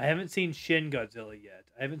 I haven't seen Shin Godzilla yet.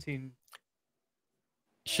 I haven't seen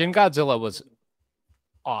Shin Godzilla was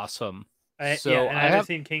awesome. I haven't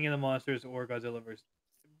seen King of the Monsters or Godzilla vs.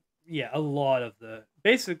 Yeah, a lot of the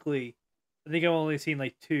basically. I think I've only seen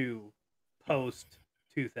like 2 post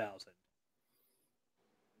 2000.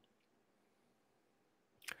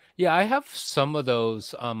 Yeah, I have some of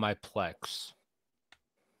those on my Plex.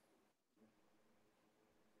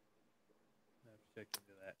 Let's check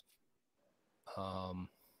into that.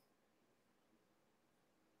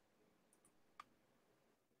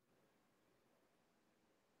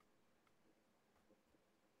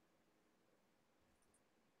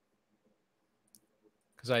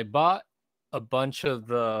 Because I bought a bunch of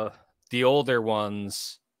the older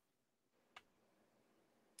ones,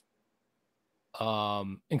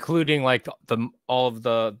 including like all of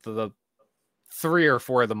the 3 or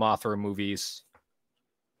 4 of the Mothra movies.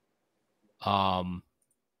 And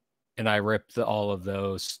I ripped all of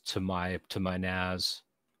those to my NAS.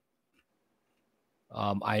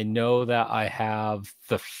 I know that I have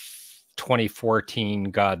the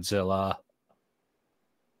 2014 Godzilla.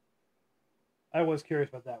 I was curious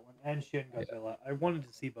about that one and Shin Godzilla. Yeah. I wanted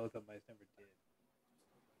to see both of them, I just never did.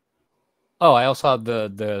 Oh, I also have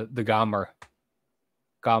the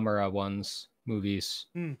Gamera ones movies.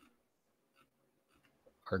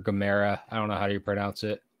 Or Gamera. I don't know how you pronounce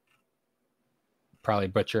it. Probably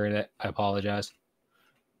butchering it. I apologize.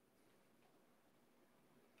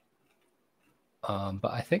 But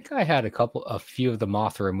I think I had a few of the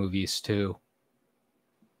Mothra movies too.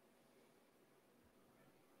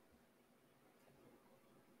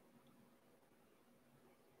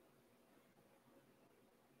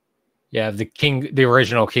 Yeah, the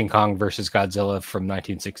original King Kong versus Godzilla from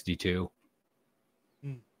 1962.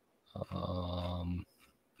 And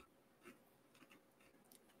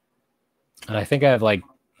I think I have like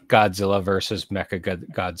Godzilla versus Mecha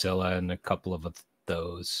Godzilla and a couple of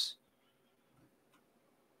those.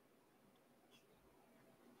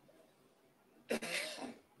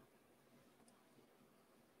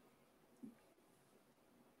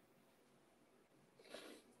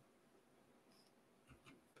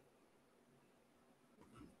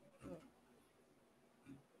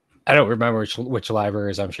 I don't remember which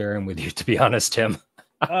libraries I'm sharing with you, to be honest, Tim.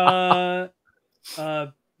 The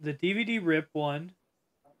DVD rip one,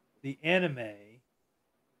 the anime,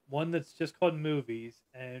 one that's just called movies,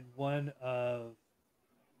 and one of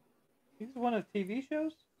TV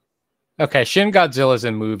shows. Okay, Shin Godzilla's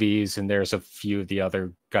in movies, and there's a few of the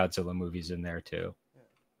other Godzilla movies in there too. Yeah.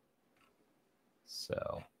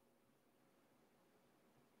 So.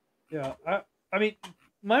 Yeah, I mean, part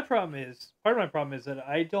of my problem is that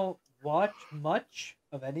I don't watch much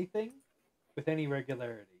of anything with any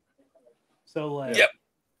regularity. So like, yep.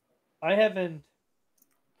 I haven't.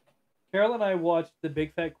 Carol and I watched the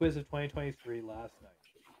Big Fat Quiz of 2023 last night,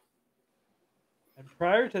 and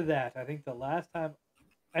prior to that, I think the last time,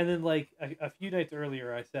 and then like a few nights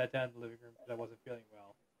earlier, I sat down in the living room because I wasn't feeling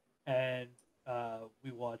well, and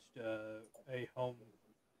we watched a home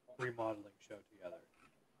remodeling show together.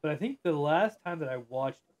 But I think the last time that I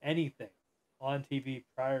watched anything on TV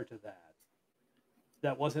prior to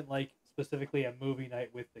that wasn't like specifically a movie night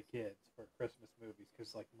with the kids for Christmas movies,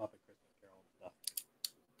 because like Muppet Christmas Carol and stuff.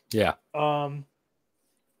 Yeah.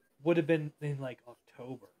 Would have been in like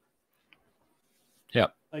October.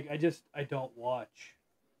 Yep. Like I don't watch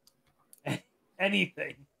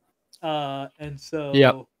anything. And so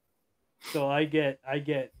yep. So I get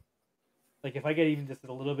like, if I get even just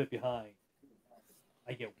a little bit behind,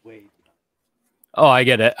 I get way behind. Oh, I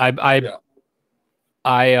get it.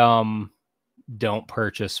 I don't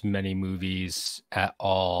purchase many movies at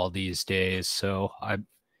all these days, so I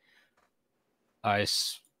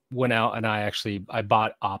went out and I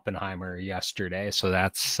bought Oppenheimer yesterday, so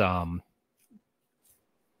that's on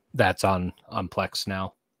Plex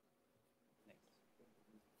now.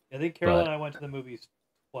 I think Carol and I went to the movies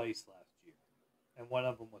twice last year, and one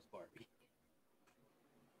of them was Barbie.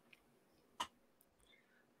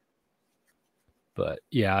 But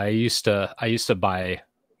yeah, I used to buy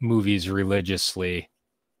movies religiously,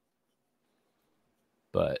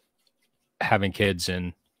 but having kids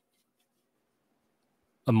and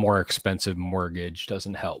a more expensive mortgage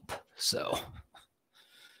doesn't help. So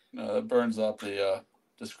no, that burns up the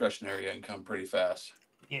discretionary income pretty fast.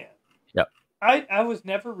 Yeah. Yep. I was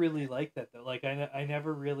never really like that though. Like I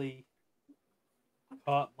never really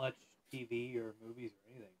caught much TV or movies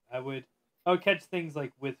or anything. I would catch things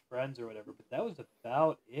like with friends or whatever, but that was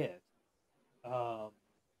about it. Um,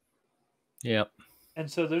 Yep. and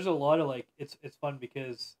so there's a lot of like it's fun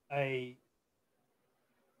because I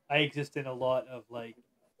exist in a lot of like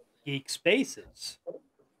geek spaces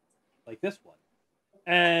like this one,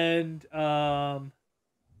 and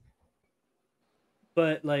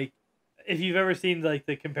but like if you've ever seen like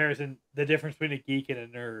the comparison, the difference between a geek and a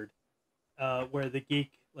nerd, where the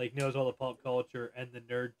geek like knows all the pop culture and the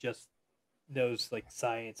nerd just knows like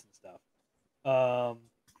science and stuff. Um,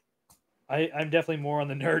 I'm definitely more on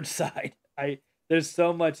the nerd side. I There's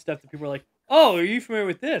so much stuff that people are like, "Oh, are you familiar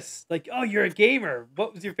with this?" Like, "Oh, you're a gamer.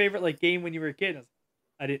 What was your favorite like game when you were a kid?"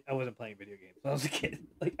 I wasn't playing video games when I was a kid.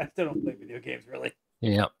 Like, I still don't play video games really.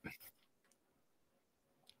 Yep.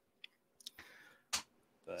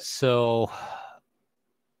 But So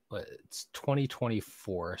it's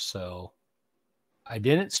 2024, so I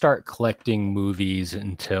didn't start collecting movies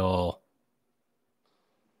until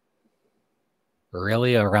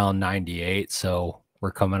really around 98, so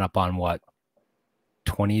we're coming up on what,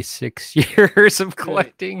 26 years of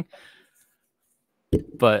collecting.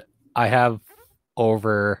 But I have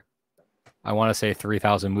over, I want to say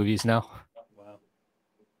 3,000 movies now. wow.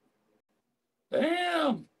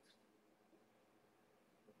 Damn.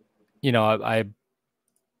 You know, I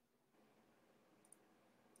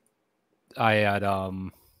had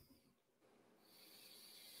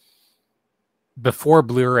before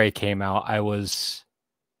Blu-ray came out, I was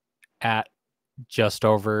at just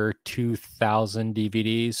over 2,000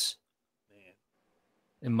 DVDs Man.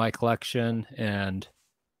 in my collection, and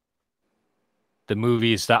the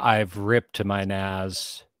movies that I've ripped to my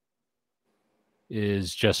NAS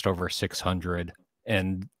is just over 600,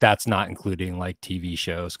 and that's not including like TV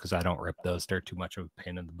shows because I don't rip those; they're too much of a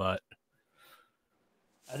pain in the butt.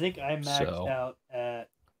 I think I maxed So out at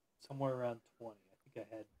somewhere around 20. I think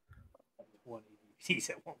I had 20 DVDs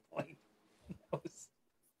at one point. That was,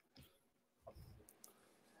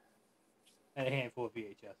 and a handful of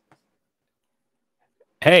VHS.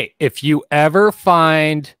 hey, if you ever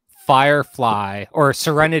find Firefly or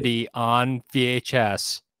Serenity on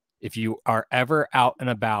VHS, if you are ever out and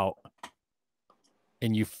about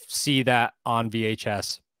and you see that on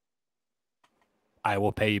VHS, I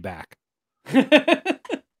will pay you back.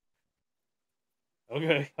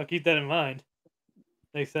 Okay, I'll keep that in mind.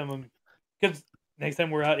 Next time because next time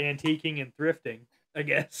we're out antiquing and thrifting, I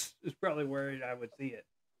guess is probably where I would see it.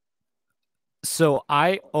 So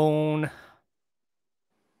I own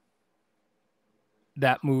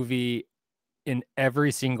that movie in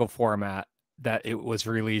every single format that it was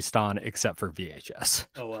released on except for VHS.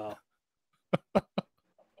 Oh wow.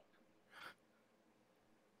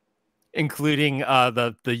 Including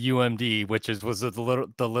the UMD, which was the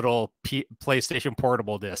little PlayStation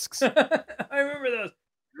portable discs. I remember those.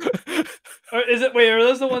 Or is it? Wait, are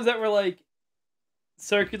those the ones that were like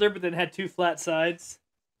circular but then had two flat sides?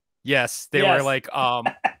 Yes, they were like I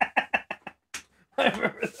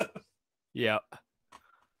remember those. Yeah.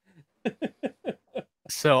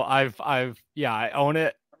 So I own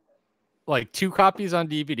it, like 2 copies on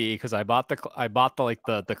DVD because I bought the like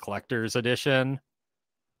the collector's edition.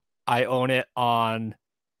 I own it on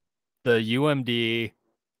the UMD.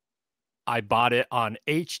 I bought it on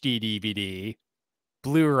HD DVD,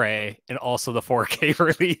 Blu-ray, and also the 4K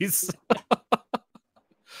release.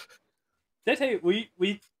 Did I tell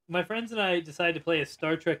you my friends and I decided to play a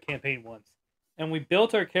Star Trek campaign once, and we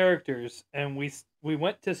built our characters, and we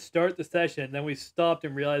went to start the session, and then we stopped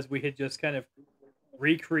and realized we had just kind of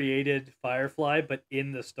recreated Firefly, but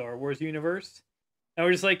in the Star Wars universe, and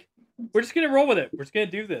we're just like, we're just gonna roll with it. We're just gonna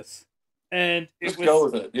do this, and Go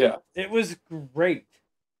with it. Yeah, it was great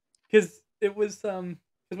because it was because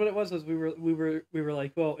what it was we were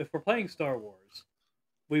like, well, if we're playing Star Wars,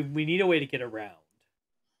 we need a way to get around.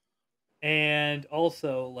 And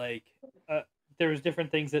also like there was different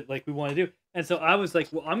things that like we want to do, and so I was like,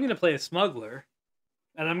 well, I'm gonna play a smuggler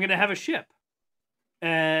and I'm gonna have a ship,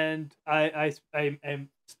 and I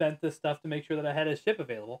spent this stuff to make sure that I had a ship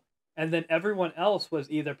available, and then everyone else was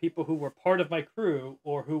either people who were part of my crew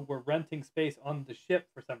or who were renting space on the ship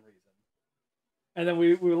for some reason, and then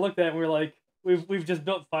we looked at it and we were like, we've just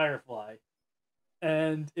built Firefly,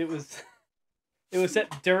 and it was it was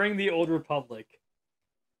set during the Old Republic.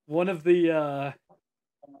 One of the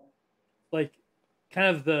like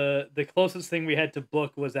kind of the closest thing we had to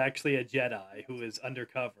book was actually a Jedi who is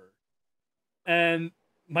undercover, and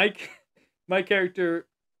my character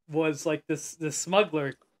was like this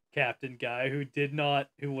smuggler captain guy who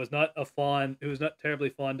was not terribly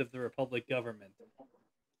fond of the Republic government,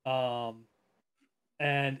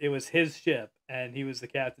 and it was his ship and he was the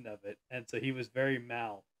captain of it, and so he was very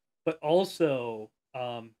mal, but also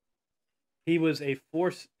he was a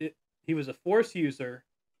force user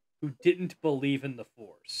who didn't believe in the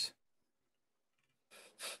Force.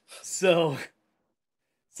 So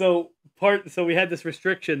we had this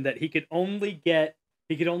restriction that he could only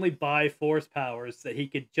buy Force powers that he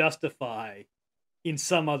could justify in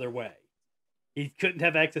some other way. He couldn't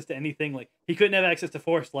have access to anything he couldn't have access to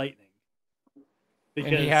Force lightning. And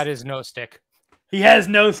he had his no stick. He has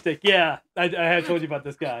no stick. Yeah, I had told you about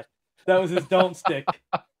this guy. That was his don't stick.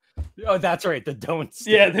 Oh, that's right. The don't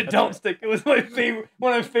stick. Yeah, the don't stick. It was my favorite.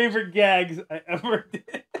 One of my favorite gags I ever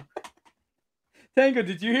did. Tango,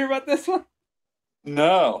 did you hear about this one?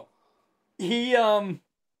 No.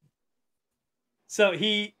 So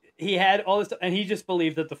he had all this stuff, and he just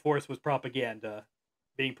believed that the Force was propaganda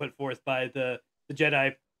being put forth by the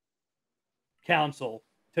Jedi Council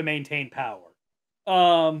to maintain power.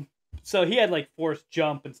 So he had Force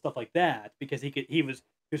jump and stuff like that because he was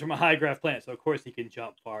from a high grav planet, so of course he can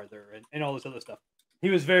jump farther and all this other stuff. He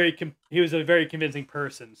was a very convincing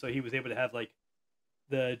person, so he was able to have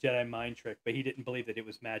the Jedi mind trick, but he didn't believe that it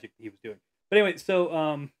was magic that he was doing. But anyway,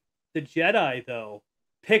 so the Jedi though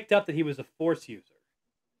picked up that he was a Force user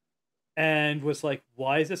and was like,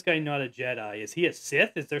 why is this guy not a Jedi? Is he a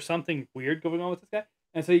Sith? Is there something weird going on with this guy?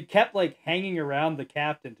 And so he kept hanging around the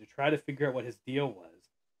captain to try to figure out what his deal was.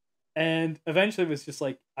 And eventually was just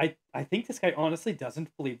I think this guy honestly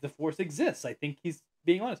doesn't believe the Force exists. I think he's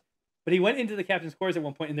being honest. But he went into the captain's quarters at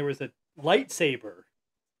one point and there was a lightsaber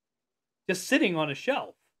just sitting on a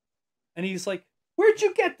shelf. And he's like, where'd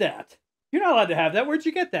you get that? You're not allowed to have that. Where'd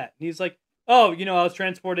you get that? And he's like, oh, I was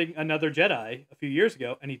transporting another Jedi a few years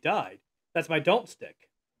ago and he died. That's my don't stick.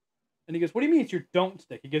 And he goes, what do you mean it's your don't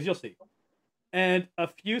stick? He goes, you'll see. And a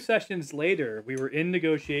few sessions later, we were in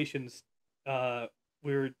negotiations.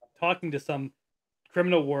 We were talking to some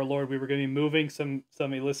criminal warlord. We were going to be moving some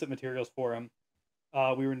illicit materials for him.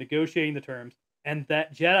 We were negotiating the terms. And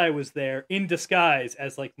that Jedi was there in disguise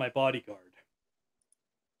as my bodyguard.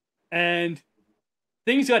 And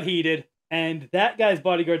things got heated. And that guy's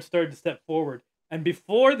bodyguard started to step forward. And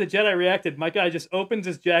before the Jedi reacted, my guy just opens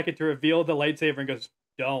his jacket to reveal the lightsaber and goes,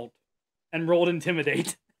 don't. And rolled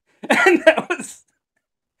Intimidate.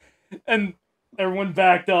 And everyone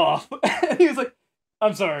backed off. And he was like,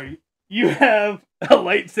 I'm sorry, you have a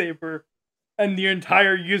lightsaber and the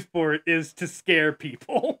entire use for it is to scare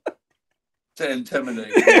people. To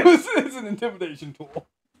intimidate. It's an intimidation tool.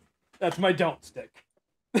 That's my don't stick.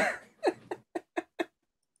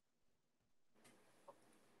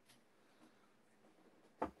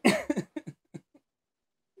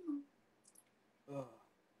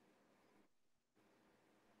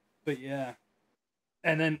 But yeah.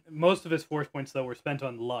 And then most of his Force points though were spent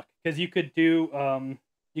on luck. Because you could do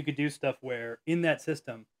stuff where in that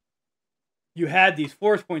system you had these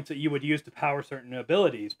Force points that you would use to power certain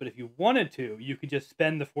abilities, but if you wanted to, you could just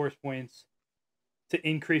spend the Force points to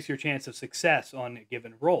increase your chance of success on a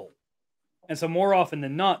given roll. And so more often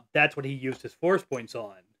than not, that's what he used his Force points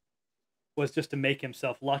on, was just to make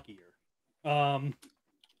himself luckier. And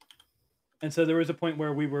so there was a point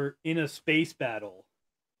where we were in a space battle,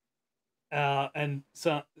 and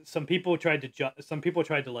some people tried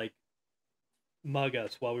to mug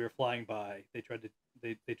us while we were flying by. They tried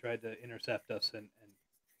to intercept us and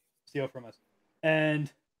steal from us.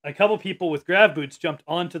 And a couple people with grav boots jumped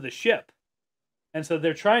onto the ship. And so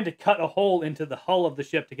they're trying to cut a hole into the hull of the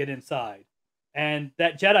ship to get inside. And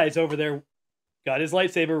that Jedi's over there got his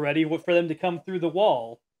lightsaber ready for them to come through the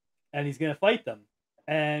wall. And he's going to fight them.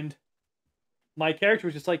 And my character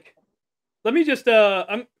was just like, let me just,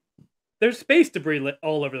 there's space debris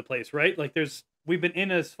all over the place, right? We've been in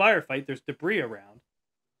a firefight. There's debris around.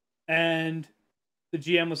 And the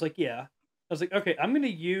GM was like, yeah. I was like, okay, I'm going to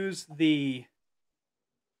use the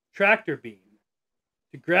tractor beam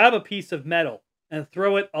to grab a piece of metal and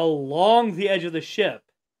throw it along the edge of the ship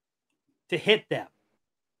to hit them.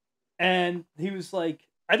 And he was like,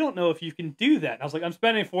 I don't know if you can do that. And I was like, I'm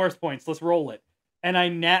spending Force points. Let's roll it. And I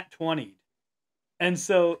nat 20'd. And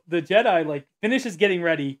so the Jedi finishes getting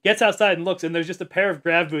ready, gets outside and looks, and there's just a pair of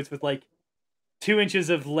grav boots with 2 inches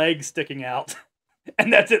of leg sticking out.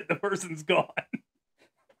 And that's it. The person's gone.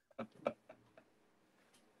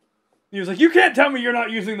 He was like, you can't tell me you're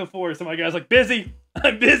not using the Force. And my guy's like, busy.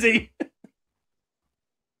 I'm busy.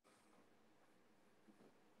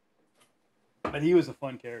 But he was a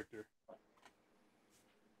fun character.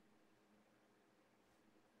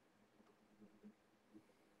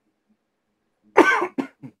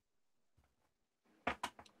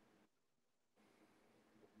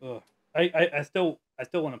 I still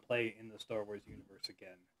want to play in the Star Wars universe again.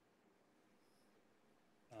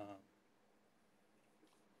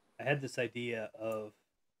 I had this idea of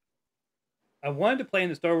I wanted to play in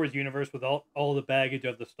the Star Wars universe with all the baggage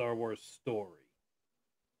of the Star Wars story.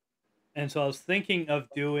 And so I was thinking of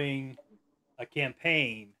doing a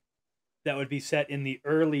campaign that would be set in the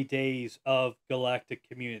early days of Galactic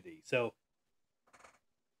Community. So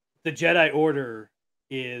the Jedi Order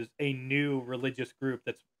is a new religious group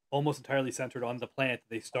that's almost entirely centered on the planet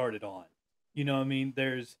that they started on. You know what I mean?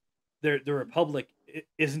 The Republic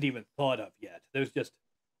isn't even thought of yet. There's just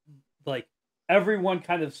like everyone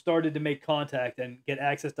kind of started to make contact and get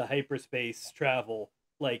access to hyperspace travel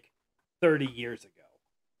like 30 years ago.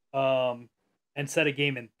 And set a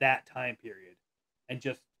game in that time period and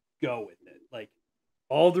just go with it. Like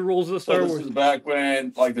all the rules of the Star Wars. This is back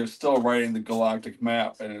when like they're still writing the galactic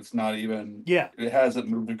map and it's not even it hasn't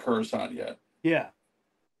moved to Coruscant yet. Yeah.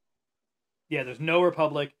 Yeah, there's no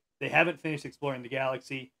Republic. They haven't finished exploring the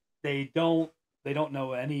galaxy. They don't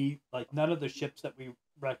know any, like none of the ships that we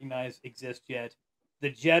recognize exist yet.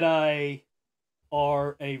 The Jedi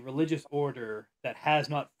are a religious order that has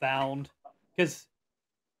not found, because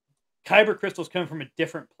Kyber crystals come from a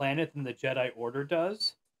different planet than the Jedi Order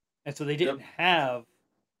does, and so they didn't have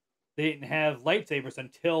lightsabers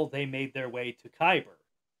until they made their way to Kyber.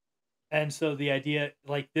 And so the idea,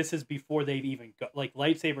 like, this is before they've even got, like,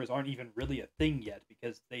 lightsabers aren't even really a thing yet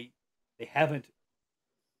because they haven't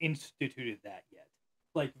instituted that yet.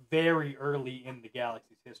 Like, very early in the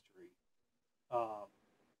galaxy's history.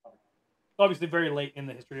 Obviously very late in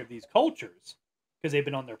the history of these cultures because they've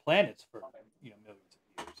been on their planets for, millions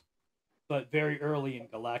of years. But very early in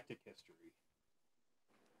galactic history.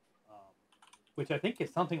 Which I think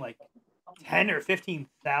is something like 10 or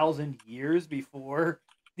 15,000 years before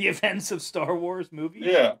the events of Star Wars movies.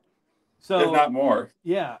 Yeah. So if not more.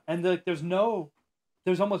 Yeah, and there's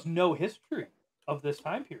almost no history of this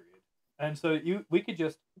time period. And so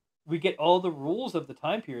we get all the rules of the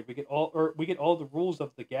time period. We get all the rules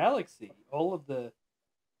of the galaxy, all of the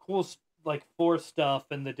cool like Force stuff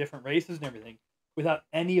and the different races and everything without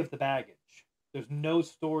any of the baggage. There's no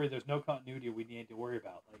story, there's no continuity we need to worry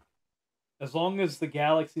about. Like, as long as the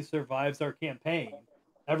galaxy survives our campaign,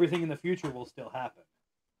 everything in the future will still happen.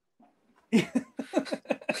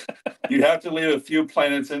 You have to leave a few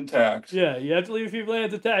planets intact. Yeah, you have to leave a few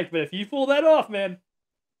planets intact, but if you pull that off, man,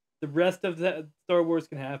 the rest of the Star Wars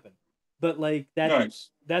can happen. But like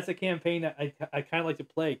that's a campaign that I kind of like to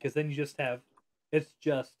play because then you just have it's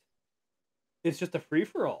just a free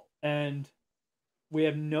for all, and we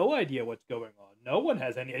have no idea what's going on. No one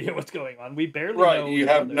has any idea what's going on. We barely know. You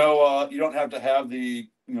have no. You don't have to have the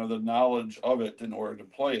the knowledge of it in order to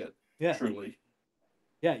play it. Yeah. Truly.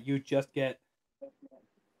 Yeah, you just get.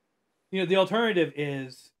 The alternative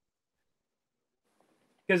is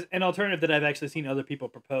because an alternative that I've actually seen other people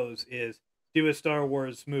propose is do a Star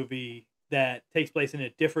Wars movie that takes place in a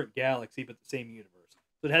different galaxy but the same universe.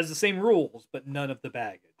 So it has the same rules but none of the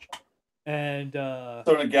baggage. And so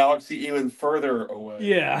in a galaxy even further away.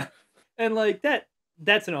 Yeah. And like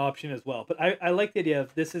that's an option as well. But I like the idea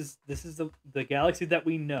of this is the galaxy that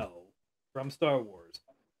we know from Star Wars,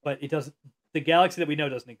 but the galaxy that we know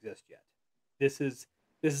doesn't exist yet. This is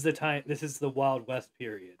the Wild West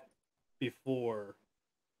period before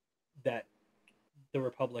that the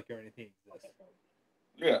Republic or anything exists.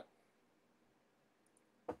 Yeah.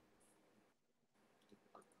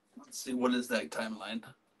 Let's see, what is that timeline?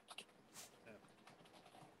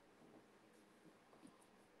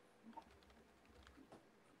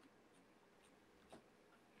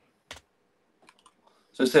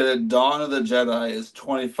 So say the dawn of the Jedi is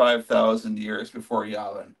 25,000 years before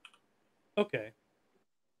Yavin. Okay.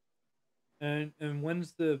 And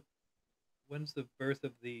when's the birth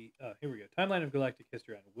of the here we go. Timeline of galactic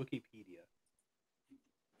history on Wikipedia.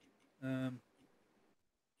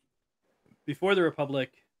 Before the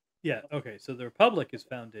Republic, yeah, okay, so the Republic is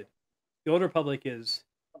founded. The Old Republic is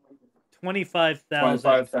 25,000.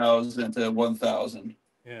 25,000 to 1,000.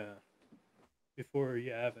 Yeah. Before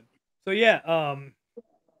Yavin. So yeah,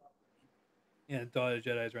 yeah, Dawn of the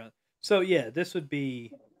Jedi is around. So yeah, this would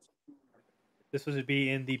be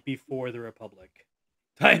in the before the Republic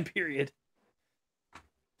time period.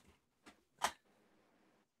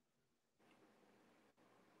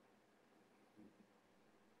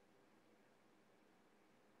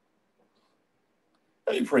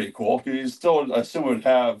 That'd be pretty cool because you still assume it would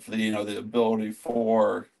have the the ability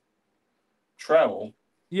for travel.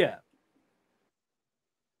 Yeah.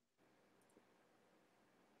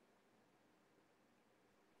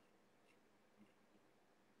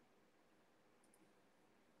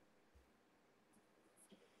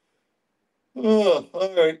 Oh,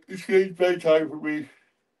 all right. It's getting bedtime for me.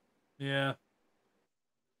 Yeah.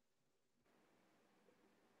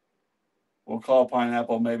 We'll call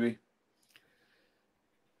Pineapple maybe.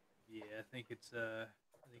 Yeah, I think it's time.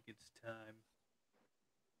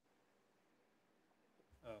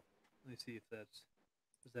 Oh, let me see if that's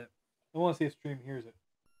is that. I want to see if Stream hears it.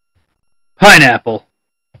 Pineapple.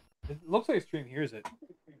 It looks like Stream hears it. I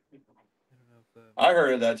don't know if, I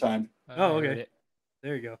heard it that time. Oh, I heard okay. it.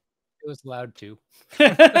 There you go. It was loud too.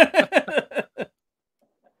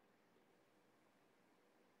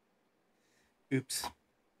 Oops.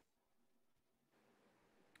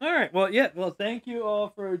 All right. Well, yeah. Well, thank you all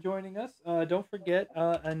for joining us. Don't forget,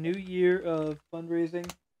 a new year of fundraising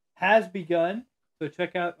has begun. So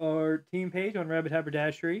check out our team page on Rabbit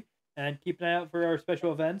Haberdashery and keep an eye out for our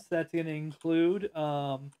special events. That's going to include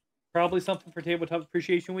probably something for Tabletop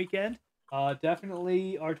Appreciation Weekend.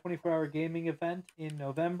 Definitely our 24-hour gaming event in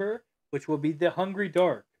November, which will be the Hungry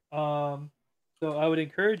Dark. So I would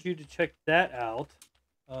encourage you to check that out.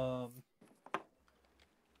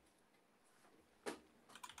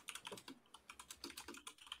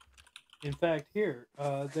 In fact, here,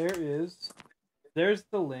 there's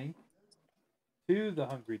the link to the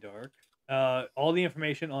Hungry Dark. All the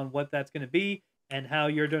information on what that's going to be and how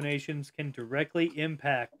your donations can directly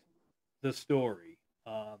impact the story.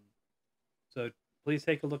 So please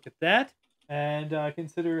take a look at that and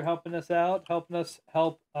consider helping us out, helping us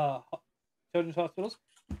help children's hospitals.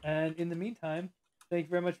 And in the meantime, thank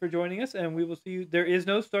you very much for joining us, and we will see you. There is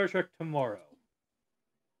no Star Trek tomorrow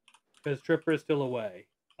because Tripper is still away.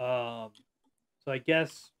 So I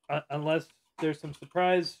guess unless there's some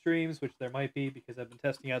surprise streams, which there might be because I've been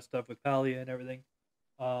testing out stuff with Palia and everything.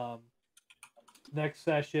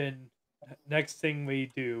 Next thing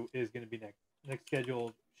we do is going to be next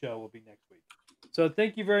scheduled show will be next week. So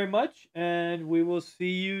thank you very much, and we will see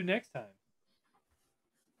you next time.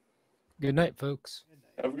 Good night, folks. Good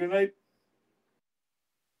night. Have a good night.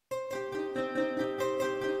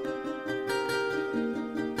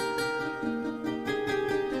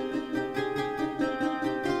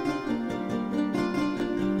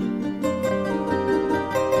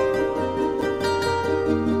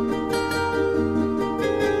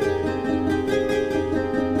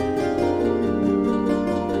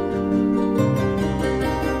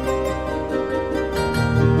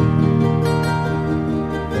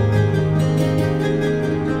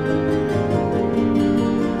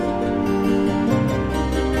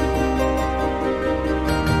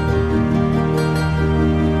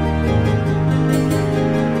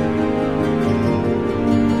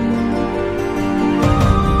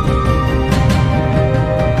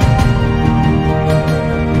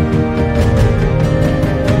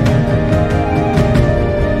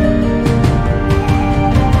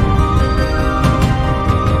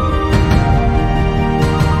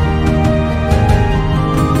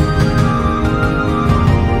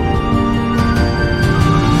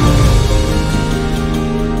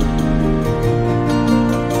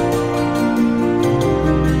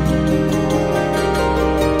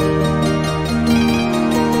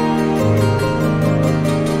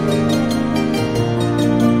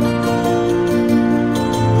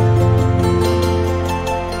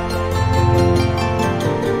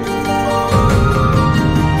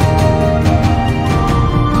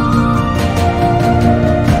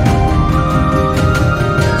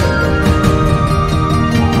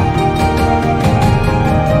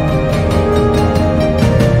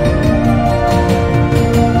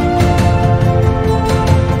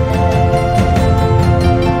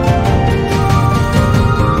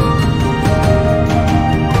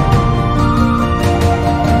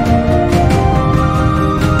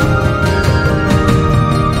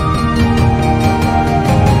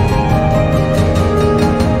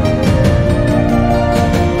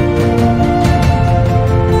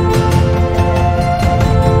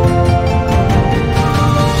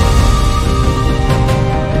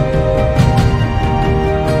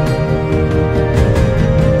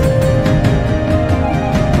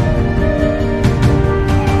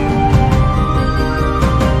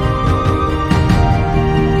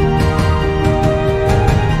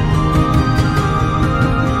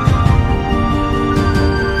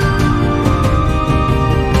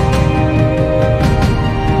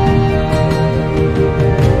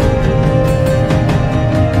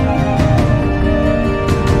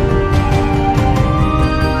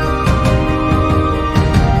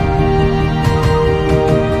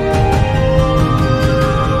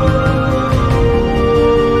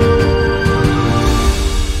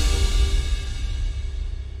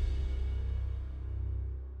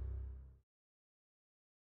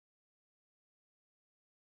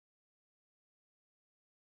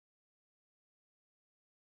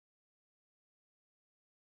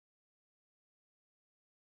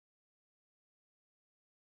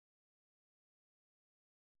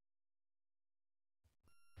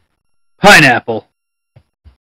 Pineapple.